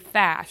going really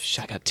fast.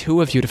 I got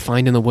two of you to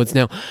find in the woods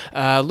now.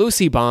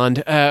 Lucy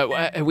Bond.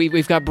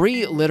 We've got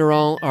Bree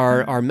Litterall,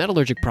 our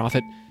metallurgic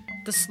prophet.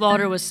 The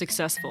slaughter was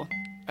successful.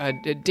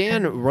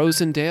 Dan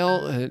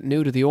Rosendale,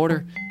 new to the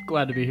order.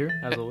 Glad to be here,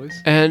 as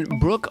always. And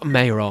Brooke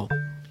Mayroll.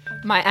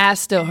 My ass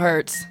still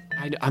hurts.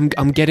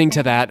 I'm getting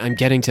to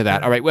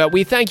that. All right. Well,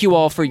 we thank you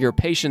all for your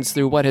patience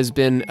through what has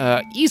been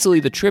easily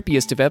the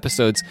trippiest of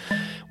episodes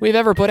we've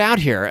ever put out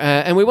here.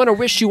 And we want to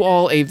wish you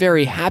all a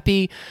very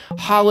happy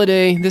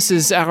holiday. This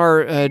is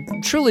our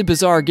truly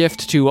bizarre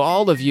gift to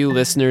all of you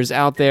listeners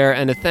out there,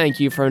 and a thank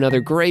you for another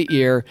great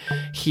year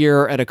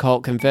here at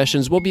Occult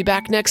Confessions. We'll be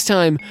back next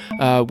time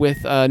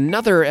with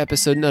another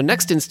episode,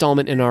 next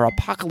installment in our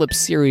Apocalypse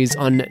series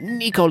on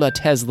Nikola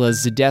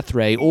Tesla's death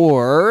ray,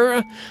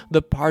 or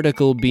the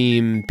particle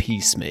beam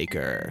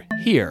peacemaker,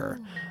 here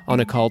on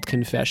Occult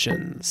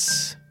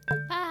Confessions.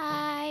 Bye.